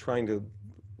kind of trying to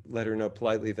let her know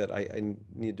politely that I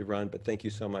need to run, but thank you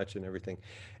so much and everything.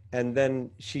 And then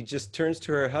she just turns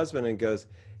to her husband and goes,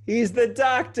 "He's the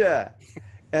doctor."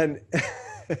 And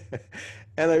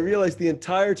and I realized the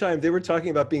entire time they were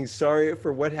talking about being sorry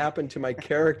for what happened to my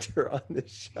character on the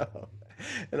show.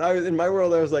 And I was in my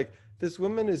world, I was like, this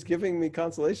woman is giving me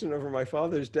consolation over my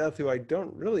father's death, who I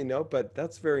don't really know, but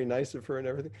that's very nice of her and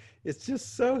everything. It's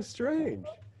just so strange.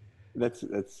 That's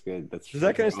good. Does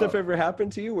that kind of stuff Well, ever happen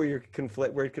to you where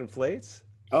where it conflates?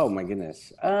 Oh my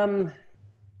goodness.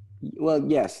 Well,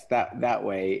 yes, that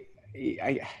way.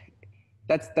 I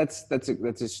that's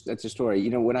a story. You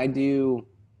know, when I do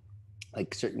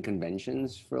like certain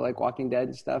conventions for like Walking Dead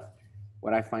and stuff,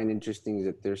 what I find interesting is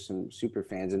that there's some super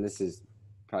fans, and this is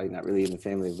probably not really in the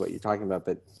family of what you're talking about,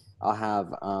 but I'll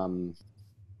have um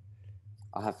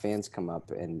I'll have fans come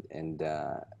up and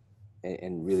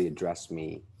really address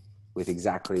me with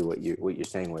exactly what you're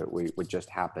saying, what just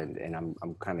happened, and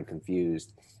I'm kind of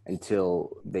confused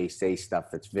until they say stuff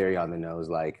that's very on the nose,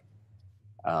 like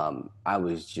I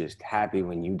was just happy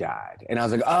when you died, and I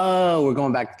was like, oh, we're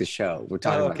going back to the show. We're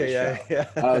talking Oh, about the okay, show. yeah,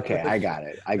 yeah. Okay, I That's, got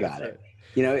it. I that's got right. it.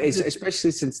 You know, I'm it's just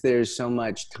especially since there's so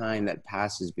much time that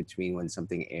passes between when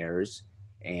something airs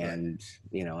right. and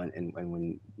and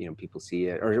when people see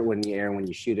it, or when you air and when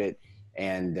you shoot it,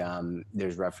 and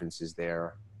there's references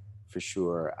there for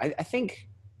sure. I think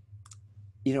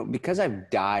because I've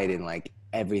died in like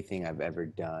everything I've ever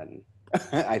done.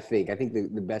 I think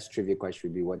the best trivia question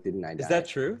would be, what didn't I Is die that in?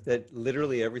 true? That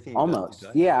literally everything you've done, you Almost.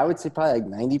 died? Yeah, I would say probably like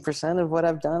 90% of what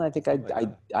I've done. I think Oh my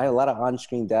God. I had a lot of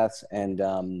on-screen deaths, and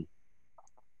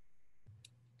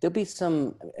there'll be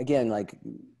some, again, like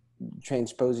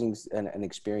transposing an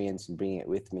experience and bringing it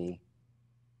with me.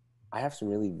 I have some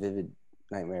really vivid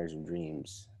nightmares and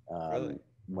dreams Really?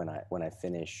 when I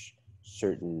finish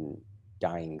certain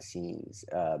dying scenes.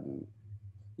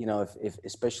 If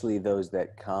especially those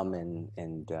that come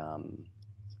and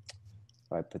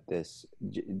how I put this,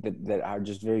 that are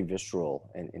just very visceral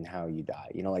in how you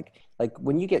die. Like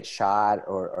when you get shot,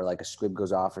 or like a squib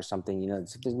goes off or something.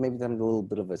 There's maybe a little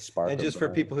bit of a spark And or just for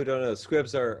burn. people who don't know,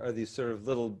 squibs are these sort of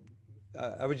little,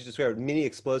 how would you describe it? Mini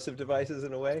explosive devices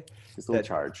in a way This little that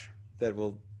charge that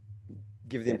will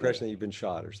give the detonate. impression that you've been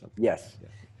shot or something. Yes. Yeah.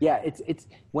 Yeah, it's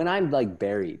when I'm like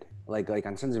buried, like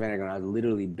on Sons of Anarchy, I was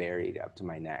literally buried up to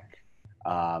my neck,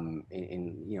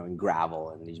 in gravel,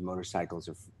 and these motorcycles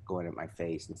are going at my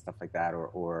face and stuff like that,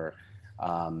 or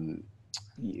um,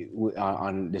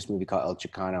 on this movie called El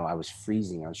Chicano, I was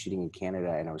freezing. I was shooting in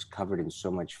Canada, and I was covered in so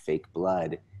much fake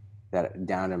blood that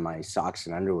down in my socks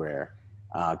and underwear,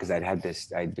 because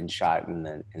I'd been shot in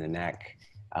the neck,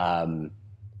 um,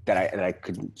 that I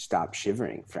couldn't stop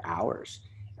shivering for hours,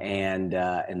 and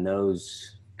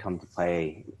those come to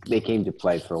play. They came to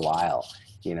play for a while,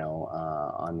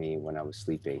 on me when I was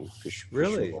sleeping, for sure.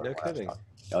 Really? No When I was kidding. talking.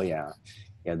 Oh yeah,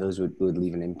 yeah. Those would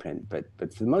leave an imprint, but for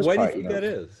the most Why do you part, think that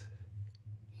is?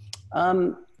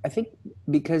 I think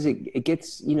because it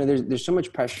gets, there's so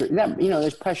much pressure that,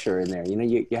 there's pressure in there.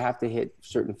 You have to hit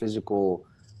certain physical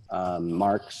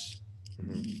marks,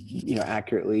 Hmm.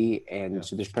 accurately, Yeah. and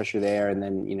so there's pressure there. And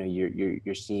then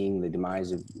you're seeing the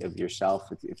demise of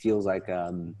yourself. It feels like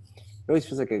it always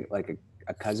feels like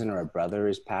a cousin or a brother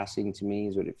is passing to me,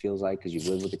 is what it feels like, because you've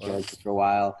lived with the Wow. character for a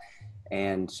while,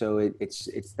 and so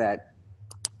it's that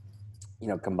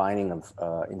combining of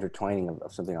intertwining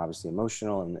of something obviously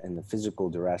emotional, and the physical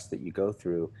duress that you go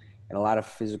through. And a lot of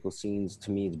physical scenes,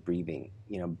 to me, it's breathing.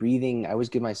 Breathing. I always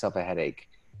give myself a headache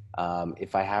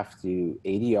if I have to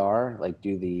ADR, like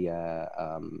do the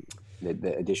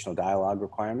additional dialogue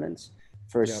requirements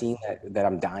for a Yeah. scene that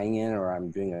I'm dying in, or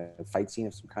I'm doing a fight scene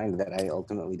of some kind that I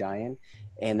ultimately die in,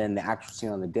 and then the actual scene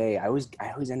on the day. I always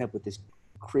end up with this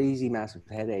crazy massive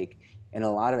headache, and a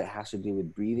lot of it has to do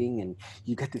with breathing, and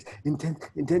you get this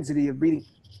intensity of breathing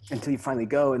until you finally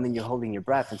go, and then you're holding your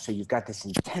breath, and so you've got this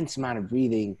intense amount of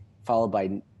breathing followed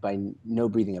by no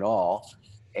breathing at all,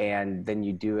 and then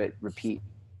you do it repeat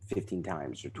 15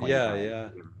 times or 20 Yeah. times, Yeah.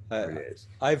 whatever it is.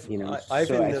 I've So in I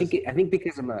think those. I think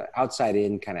because I'm an outside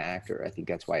in kind of actor, I think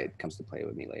that's why it comes to play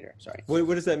with me later. Sorry. What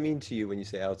does that mean to you when you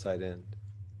say outside in?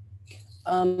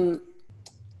 Um,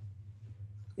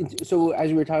 so as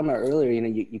we were talking about earlier,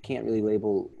 you can't really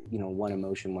label, one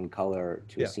emotion, one color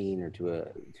to a Yeah. scene, or to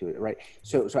it, right?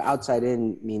 So outside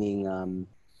in, meaning,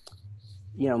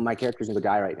 my character's gonna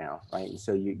die right now, right? And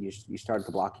so you start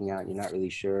the blocking out, and you're not really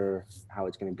sure how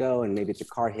it's gonna go, and maybe it's a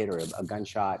car hit or a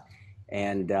gunshot,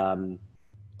 and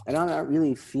and I'm not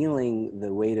really feeling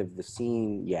the weight of the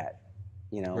scene yet.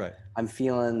 Right. I'm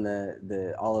feeling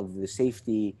the all of the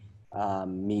safety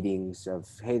meetings of,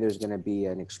 hey, there's going to be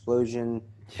an explosion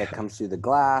that Yeah. comes through the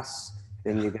glass.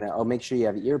 Yeah. Then you're gonna make sure you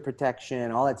have ear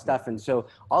protection, all that Yeah. stuff, and so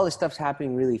all this stuff's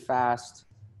happening really fast,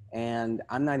 and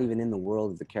I'm not even in the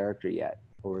world of the character yet,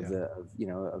 or Yeah.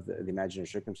 of the imaginary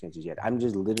circumstances yet. I'm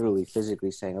just literally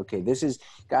physically saying, okay, this is,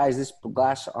 guys, this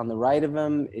glass on the right of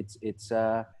him, it's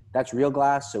that's real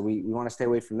glass, so we want to stay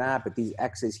away from that. But these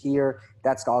X's here,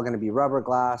 that's all going to be rubber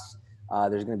glass.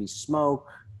 There's going to be smoke.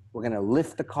 We're going to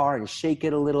lift the car and shake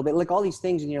it a little bit, like all these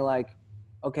things, and you're like,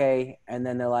 okay. And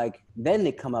then they're like, then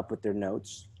they come up with their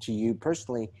notes to you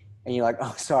personally. And you're like,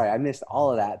 oh, sorry, I missed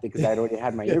all of that because I'd already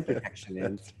had my ear protection in.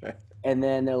 That's right. And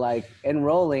then they're like,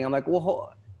 enrolling. I'm like,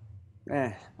 well,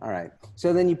 all right.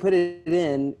 So then you put it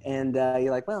in, and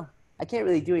you're like, well, I can't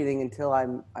really do anything until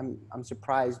I'm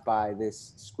surprised by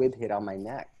this squib hit on my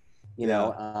neck, you Yeah.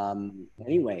 know.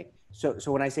 Anyway, so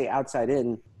when I say outside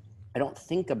in, I don't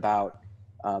think about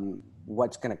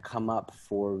what's going to come up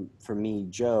for me,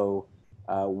 Joe,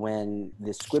 when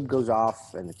the squib goes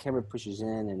off and the camera pushes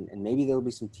in, and maybe there'll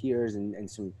be some tears and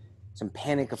some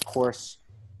panic, of course.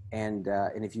 And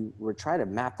if you were trying to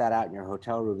map that out in your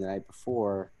hotel room the night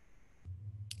before,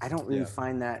 I don't really Yeah.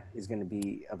 find that is going to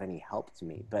be of any help to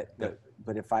me. But Yeah.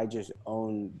 but if I just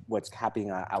own what's happening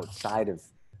outside of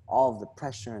all of the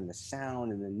pressure and the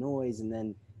sound and the noise, and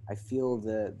then I feel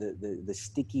the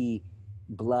sticky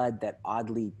blood that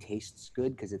oddly tastes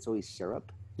good because it's always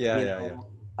syrup, Yeah. you Yeah. Yeah. know,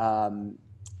 um,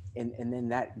 and then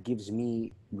that gives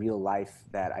me real life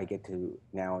that I get to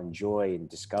now enjoy and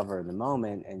discover in the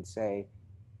moment and say,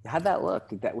 how'd that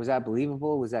look? Was that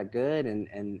believable? Was that good? And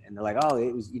they're like, oh,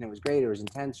 it was, it was great, or it was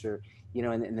intense, or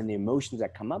and then the emotions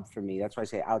that come up for me. That's why I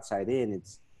say outside in.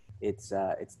 It's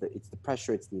the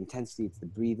pressure, it's the intensity, it's the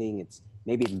breathing, it's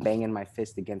maybe banging my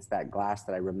fist against that glass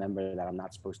that I remember that I'm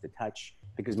not supposed to touch,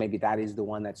 because maybe that is the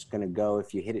one that's going to go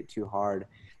if you hit it too hard.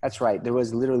 That's right. There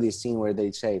was literally a scene where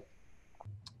they'd say,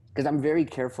 because I'm very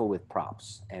careful with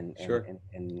props Sure.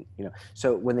 and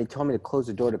so when they told me to close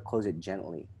the door, to close it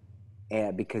gently,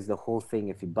 and because the whole thing,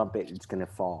 if you bump it, it's going to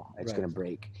fall, it's Right. going to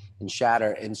break and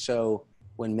shatter. And so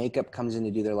when makeup comes in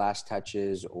to do their last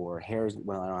touches, or hair's,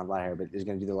 well, I don't have a lot of hair, but is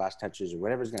going to do their last touches, or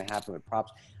whatever's going to happen with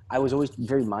props, I was always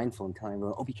very mindful and telling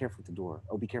everyone, oh, be careful with the door,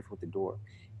 oh, be careful with the door.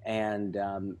 And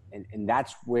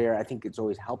that's where I think it's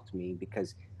always helped me,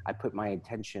 because I put my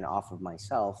attention off of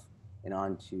myself and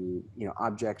onto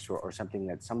objects, or something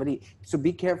that somebody. So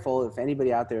be careful, if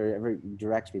anybody out there ever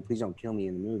directs me, please don't kill me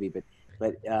in the movie, but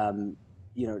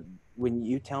when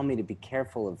you tell me to be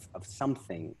careful of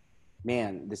something,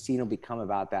 man, the scene will become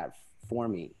about that for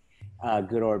me,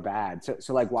 good or bad.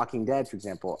 So like Walking Dead, for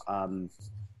example,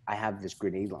 I have this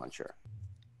grenade launcher,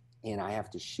 and I have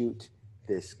to shoot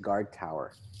this guard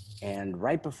tower. And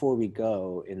right before we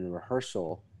go in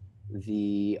rehearsal,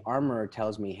 the armorer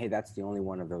tells me, hey, that's the only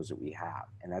one of those that we have.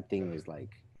 And that thing is like,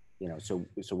 so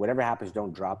whatever happens,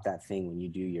 don't drop that thing when you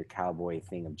do your cowboy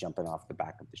thing of jumping off the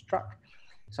back of this truck.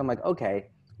 So I'm like, okay,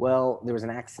 well, there was an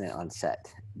accident on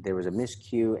set. There was a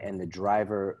miscue, and the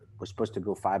driver was supposed to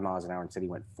go 5 miles an hour and said he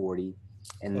went 40.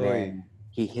 And Oy. then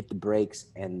he hit the brakes,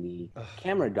 and the Ugh.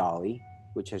 camera dolly,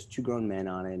 which has two grown men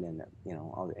on it, and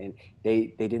and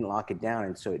they didn't lock it down,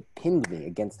 and so it pinned me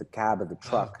against the cab of the Oh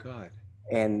truck, God.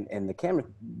 and the camera,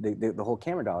 the whole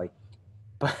camera dolly.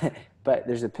 But but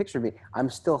there's a picture of me. I'm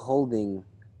still holding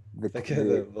the Okay. the,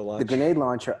 The the launch. grenade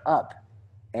launcher up,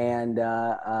 and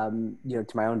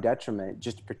to my own detriment,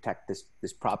 just to protect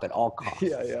this prop at all Yeah. costs.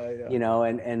 Yeah. Yeah.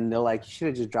 And they're like, you should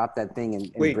have just dropped that thing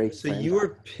and Wait. braced So for you impact.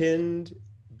 were pinned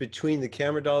between the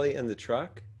camera dolly and the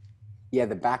truck? Yeah,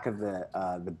 the back of the.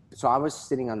 So I was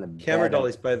sitting on the Camera bed of.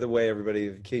 dollies, by the way, everybody,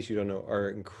 in case you don't know, are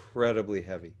incredibly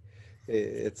heavy.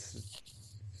 It's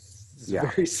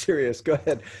Yeah. very serious. Go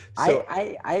ahead. I So,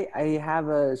 I I have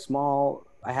a small.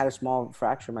 I had a small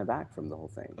fracture in my back from the whole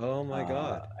thing, oh my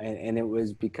God. and it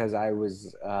was because I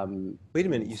was. Wait a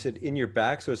minute. You said in your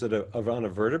back, so is it on a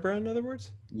vertebra, in other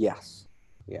words? Yes.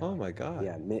 Yeah. Oh my God.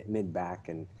 Yeah. Mid back,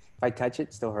 and if I touch it,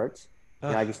 it still hurts.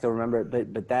 I can Ah, still remember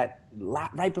it. But that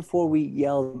right before we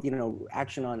yelled,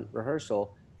 action on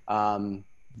rehearsal, um,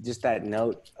 just that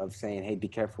note of saying, "Hey, be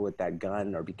careful with that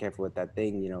gun," or "Be careful with that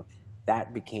thing."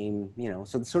 That became,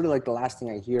 so it's sort of like the last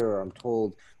thing I hear or I'm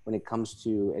told when it comes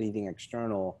to anything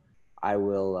external. I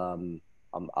will.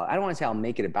 I don't want to say I'll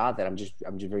make it about that. I'm just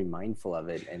very mindful of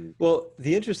it, and well,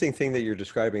 the interesting thing that you're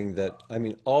describing, that, I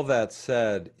mean, all that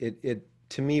said, it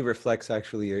to me reflects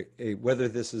actually whether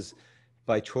this is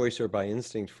by choice or by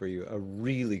instinct for you, a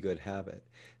really good habit.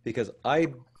 Because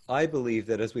I believe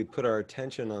that as we put our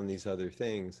attention on these other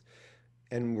things,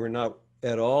 and we're not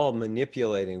at all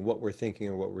manipulating what we're thinking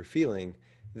or what we're feeling,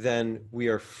 then we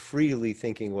are freely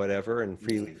thinking whatever and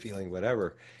freely feeling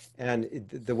whatever. And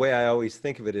the way I always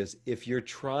think of it is, if you're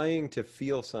trying to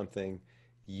feel something,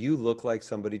 you look like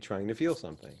somebody trying to feel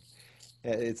something.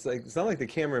 It's like, it's not like the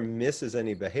camera misses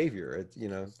any behavior.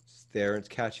 It's there, it's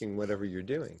catching whatever you're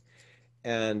doing.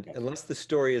 And unless the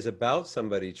story is about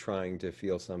somebody trying to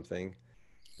feel something,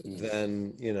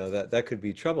 then that could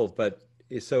be trouble. But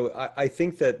so I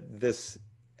think that this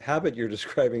habit you're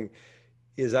describing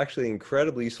is actually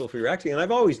incredibly useful for your acting. And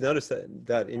I've always noticed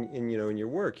that in your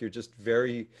work, you're just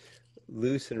very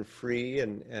loose and free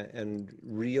and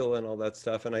real and all that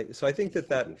stuff. And I think that Thank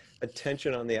that you.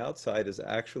 attention on the outside is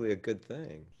actually a good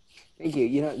thing. Thank you.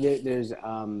 There's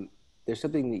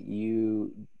something that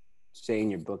you say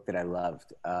in your book that I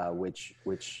loved,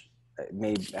 which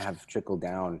may have trickled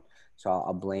down. So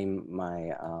I'll blame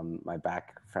my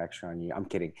back fracture on you. I'm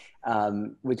kidding.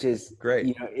 Which is, Great.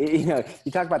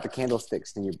 you talk about the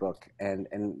candlesticks in your book, and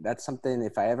that's something.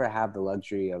 If I ever have the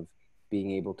luxury of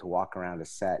being able to walk around a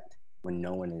set when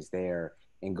no one is there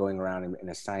and going around and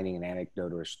assigning an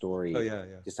anecdote or a Oh story yeah, yeah.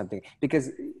 to something,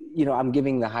 because I'm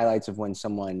giving the highlights of when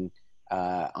someone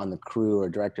on the crew or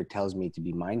director tells me to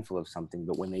be mindful of something,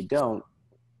 but when they don't,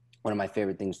 one of my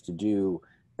favorite things to do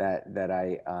that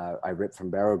I ripped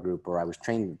from Barrow Group, or I was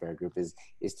trained in Barrow Group,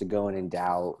 is to go and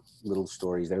endow little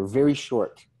stories that are very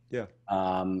short Yeah.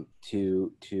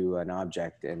 to an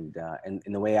object, and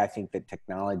in the way I think that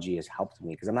technology has helped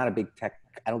me, because I'm not a big tech.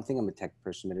 I don't think I'm a tech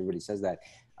person, but everybody says that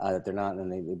they're not,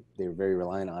 and they're very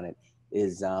reliant on it.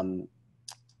 Is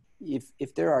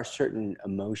if there are certain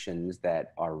emotions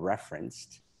that are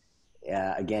referenced,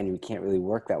 again, we can't really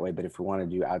work that way. But if we want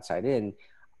to do outside in,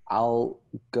 I'll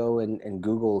go and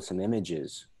Google some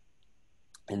images,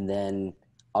 and then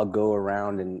I'll go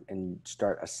around and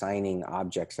start assigning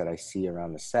objects that I see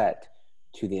around the set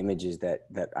to the images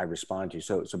that I respond to.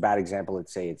 So bad example,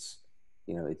 let's say it's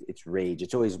rage.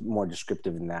 It's always more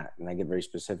descriptive than that, and I get very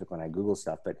specific when I Google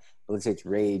stuff. But let's say it's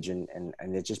rage, and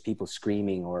it's just people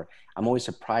screaming, or I'm always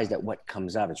surprised at what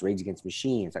comes up. It's Rage Against the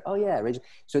Machine. It's like, oh yeah, rage.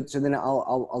 So then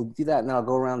I'll do that, and then I'll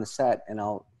go around the set and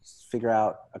I'll figure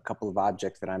out a couple of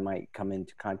objects that I might come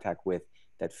into contact with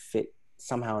that fit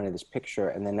somehow into this picture,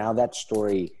 and then now that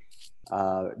story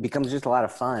becomes just a lot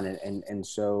of fun, and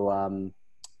so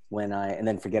and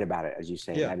then forget about it, as you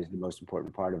say. And Yeah. that is the most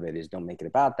important part of it, is don't make it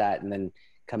about that, and then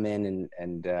come in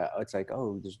and it's like,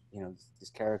 oh, there's this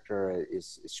character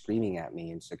is screaming at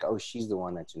me, and it's like, oh, she's the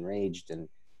one that's enraged, and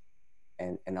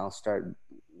I'll start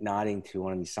nodding to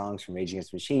one of these songs from Rage Against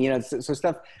the Machine, so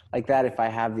stuff like that. If I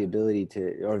have the ability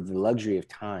to, or the luxury of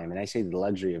time, and I say the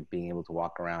luxury of being able to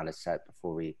walk around a set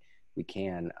before we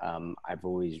can,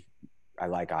 I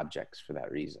like objects for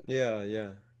that reason. Yeah, yeah.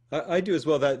 I do as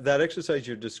well. That exercise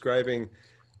you're describing,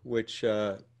 which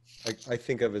I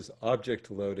think of as object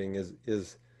loading,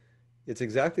 is it's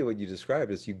exactly what you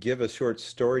described. Is you give a short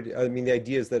story. I mean, the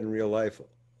idea is that in real life,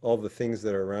 all the things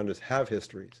that are around us have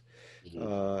histories.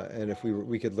 Mm-hmm. And if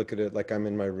we could look at it like I'm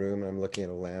in my room and I'm looking at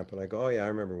a lamp and I go, oh yeah, I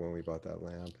remember when we bought that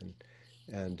lamp.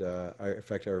 And in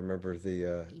fact, I remember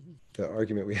the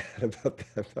argument we had about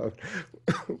that, about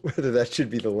whether that should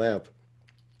be the lamp.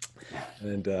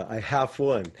 And I half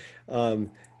won.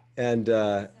 And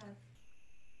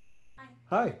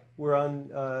hi, we're on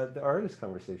the artist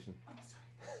conversation.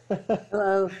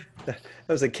 Hello. That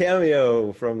was a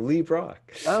cameo from Lee Brock.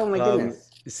 Oh my Um,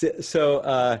 goodness.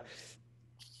 so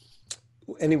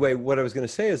anyway, what I was going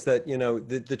to say is that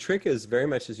the trick is very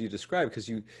much as you described,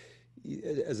 because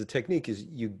as a technique, is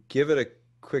you give it a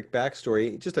quick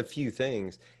backstory, just a few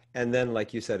things, and then,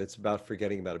 like you said, it's about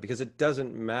forgetting about it, because it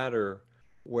doesn't matter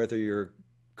whether you're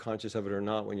conscious of it or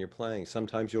not when you're playing.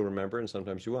 Sometimes you'll remember and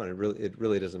sometimes you won't. It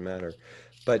really doesn't matter.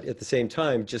 But at the same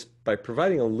time, just by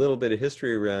providing a little bit of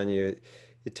history around you,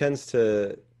 it tends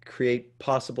to create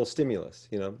possible stimulus.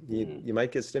 Mm-hmm. You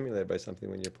might get stimulated by something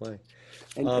when you're playing.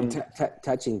 And Um,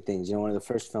 touching things. One of the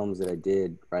first films that I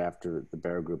did right after the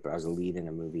Barrow Group, I was a lead in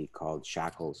a movie called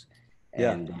Shackles,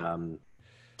 yeah, and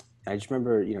I just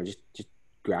remember, just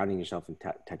grounding yourself and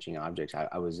touching objects.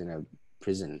 I was in a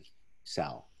prison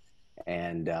cell,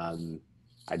 and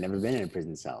I'd never been in a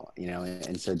prison cell,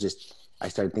 and so just I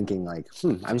started thinking like,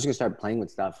 I'm just gonna start playing with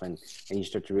stuff, and you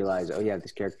start to realize, oh yeah,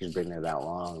 this character's been there that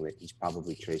long that he's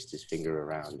probably traced his finger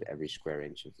around every square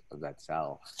inch of that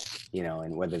cell,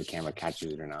 and whether the camera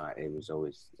catches it or not, it was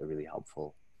always a really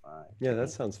helpful yeah, that technique.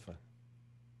 sounds fun.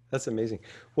 That's amazing.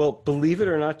 Well, believe it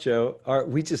or not, Joe,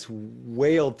 we just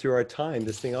wailed through our time.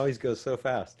 This thing always goes so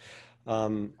fast.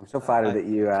 Um, I'm so flattered I, that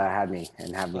you had me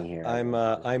and have me here.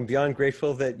 I'm beyond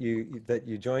grateful that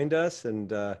you joined us, and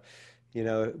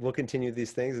we'll continue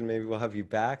these things, and maybe we'll have you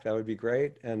back. That would be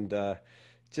great, and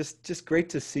just great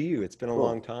to see you. It's been a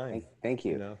long Cool. time, Thank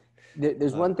you you. know.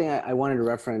 There's Uh, one thing I wanted to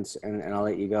reference, and I'll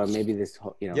let you go. Maybe this,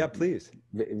 yeah, please.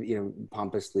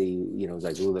 pompously, was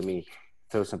like, "Ooh, let me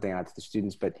throw something out to the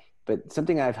students." But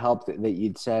something I've helped that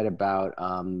you'd said about,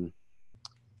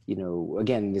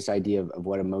 again, this idea of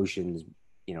what emotions,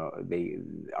 they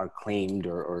are claimed,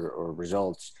 or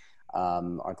results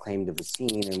are claimed of a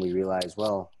scene, and we realize,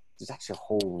 well, there's actually a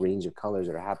whole range of colors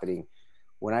that are happening.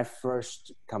 When I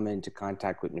first come into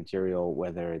contact with material,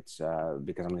 whether it's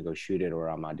because I'm going to go shoot it or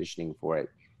I'm auditioning for it,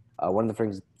 one of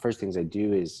the first things I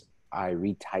do is I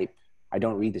retype. I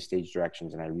don't read the stage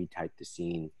directions, and I retype the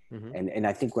scene. Mm-hmm. And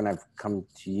I think when I've come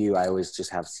to you, I always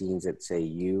just have scenes that say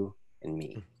you and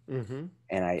me. Mm-hmm.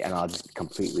 And I'll just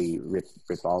completely rip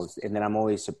all this. And then I'm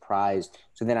always surprised.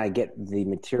 So then I get the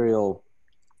material.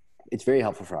 It's very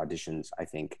helpful for auditions, I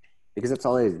think, because that's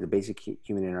all it is, the basic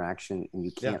human interaction. And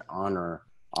you Yeah. can't honor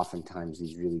oftentimes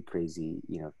these really crazy,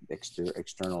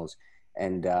 externals.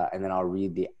 And then I'll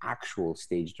read the actual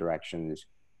stage directions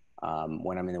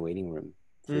when I'm in the waiting room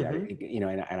for that,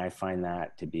 Mm-hmm. and I find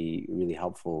that to be really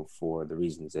helpful for the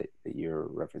reasons that you're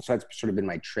referencing. So that's sort of been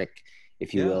my trick,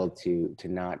 if you Yeah. will, to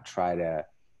not try to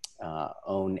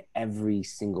own every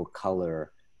single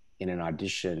color in an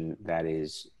audition that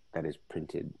is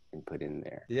printed and put in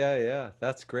there. Yeah, yeah.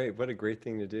 That's great. What a great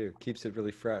thing to do. Keeps it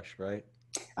really fresh, right?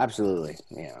 Absolutely,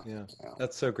 yeah. Yeah, Yeah.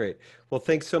 that's so great. Well,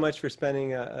 thanks so much for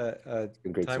spending It's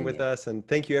been great time seeing with you. us, and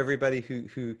thank you everybody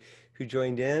who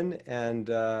joined in. And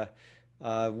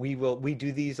we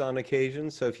do these on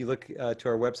occasion. So if you look to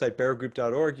our website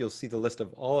barrowgroup.org, you'll see the list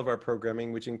of all of our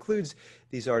programming, which includes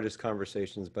these artist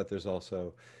conversations. But there's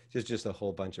also just a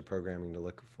whole bunch of programming to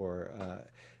look for.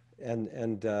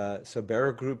 So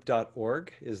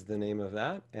barrowgroup.org is the name of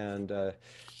that. And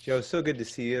Joe, so good to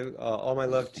see you. All my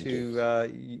love Thank you.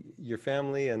 to your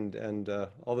family and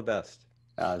all the best.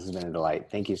 This has been a delight.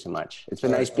 Thank you so much. It's been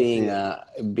All right, nice I'll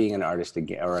see you. being an artist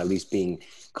again, or at least being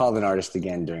called an artist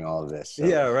again during all of this. So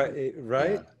Yeah, right, yeah,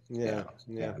 right. yeah, Yeah,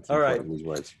 yeah. yeah. It's All right, important, these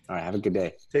words. All right, have a good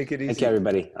day. take it Thank you, easy.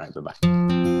 everybody. All right, bye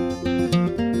bye.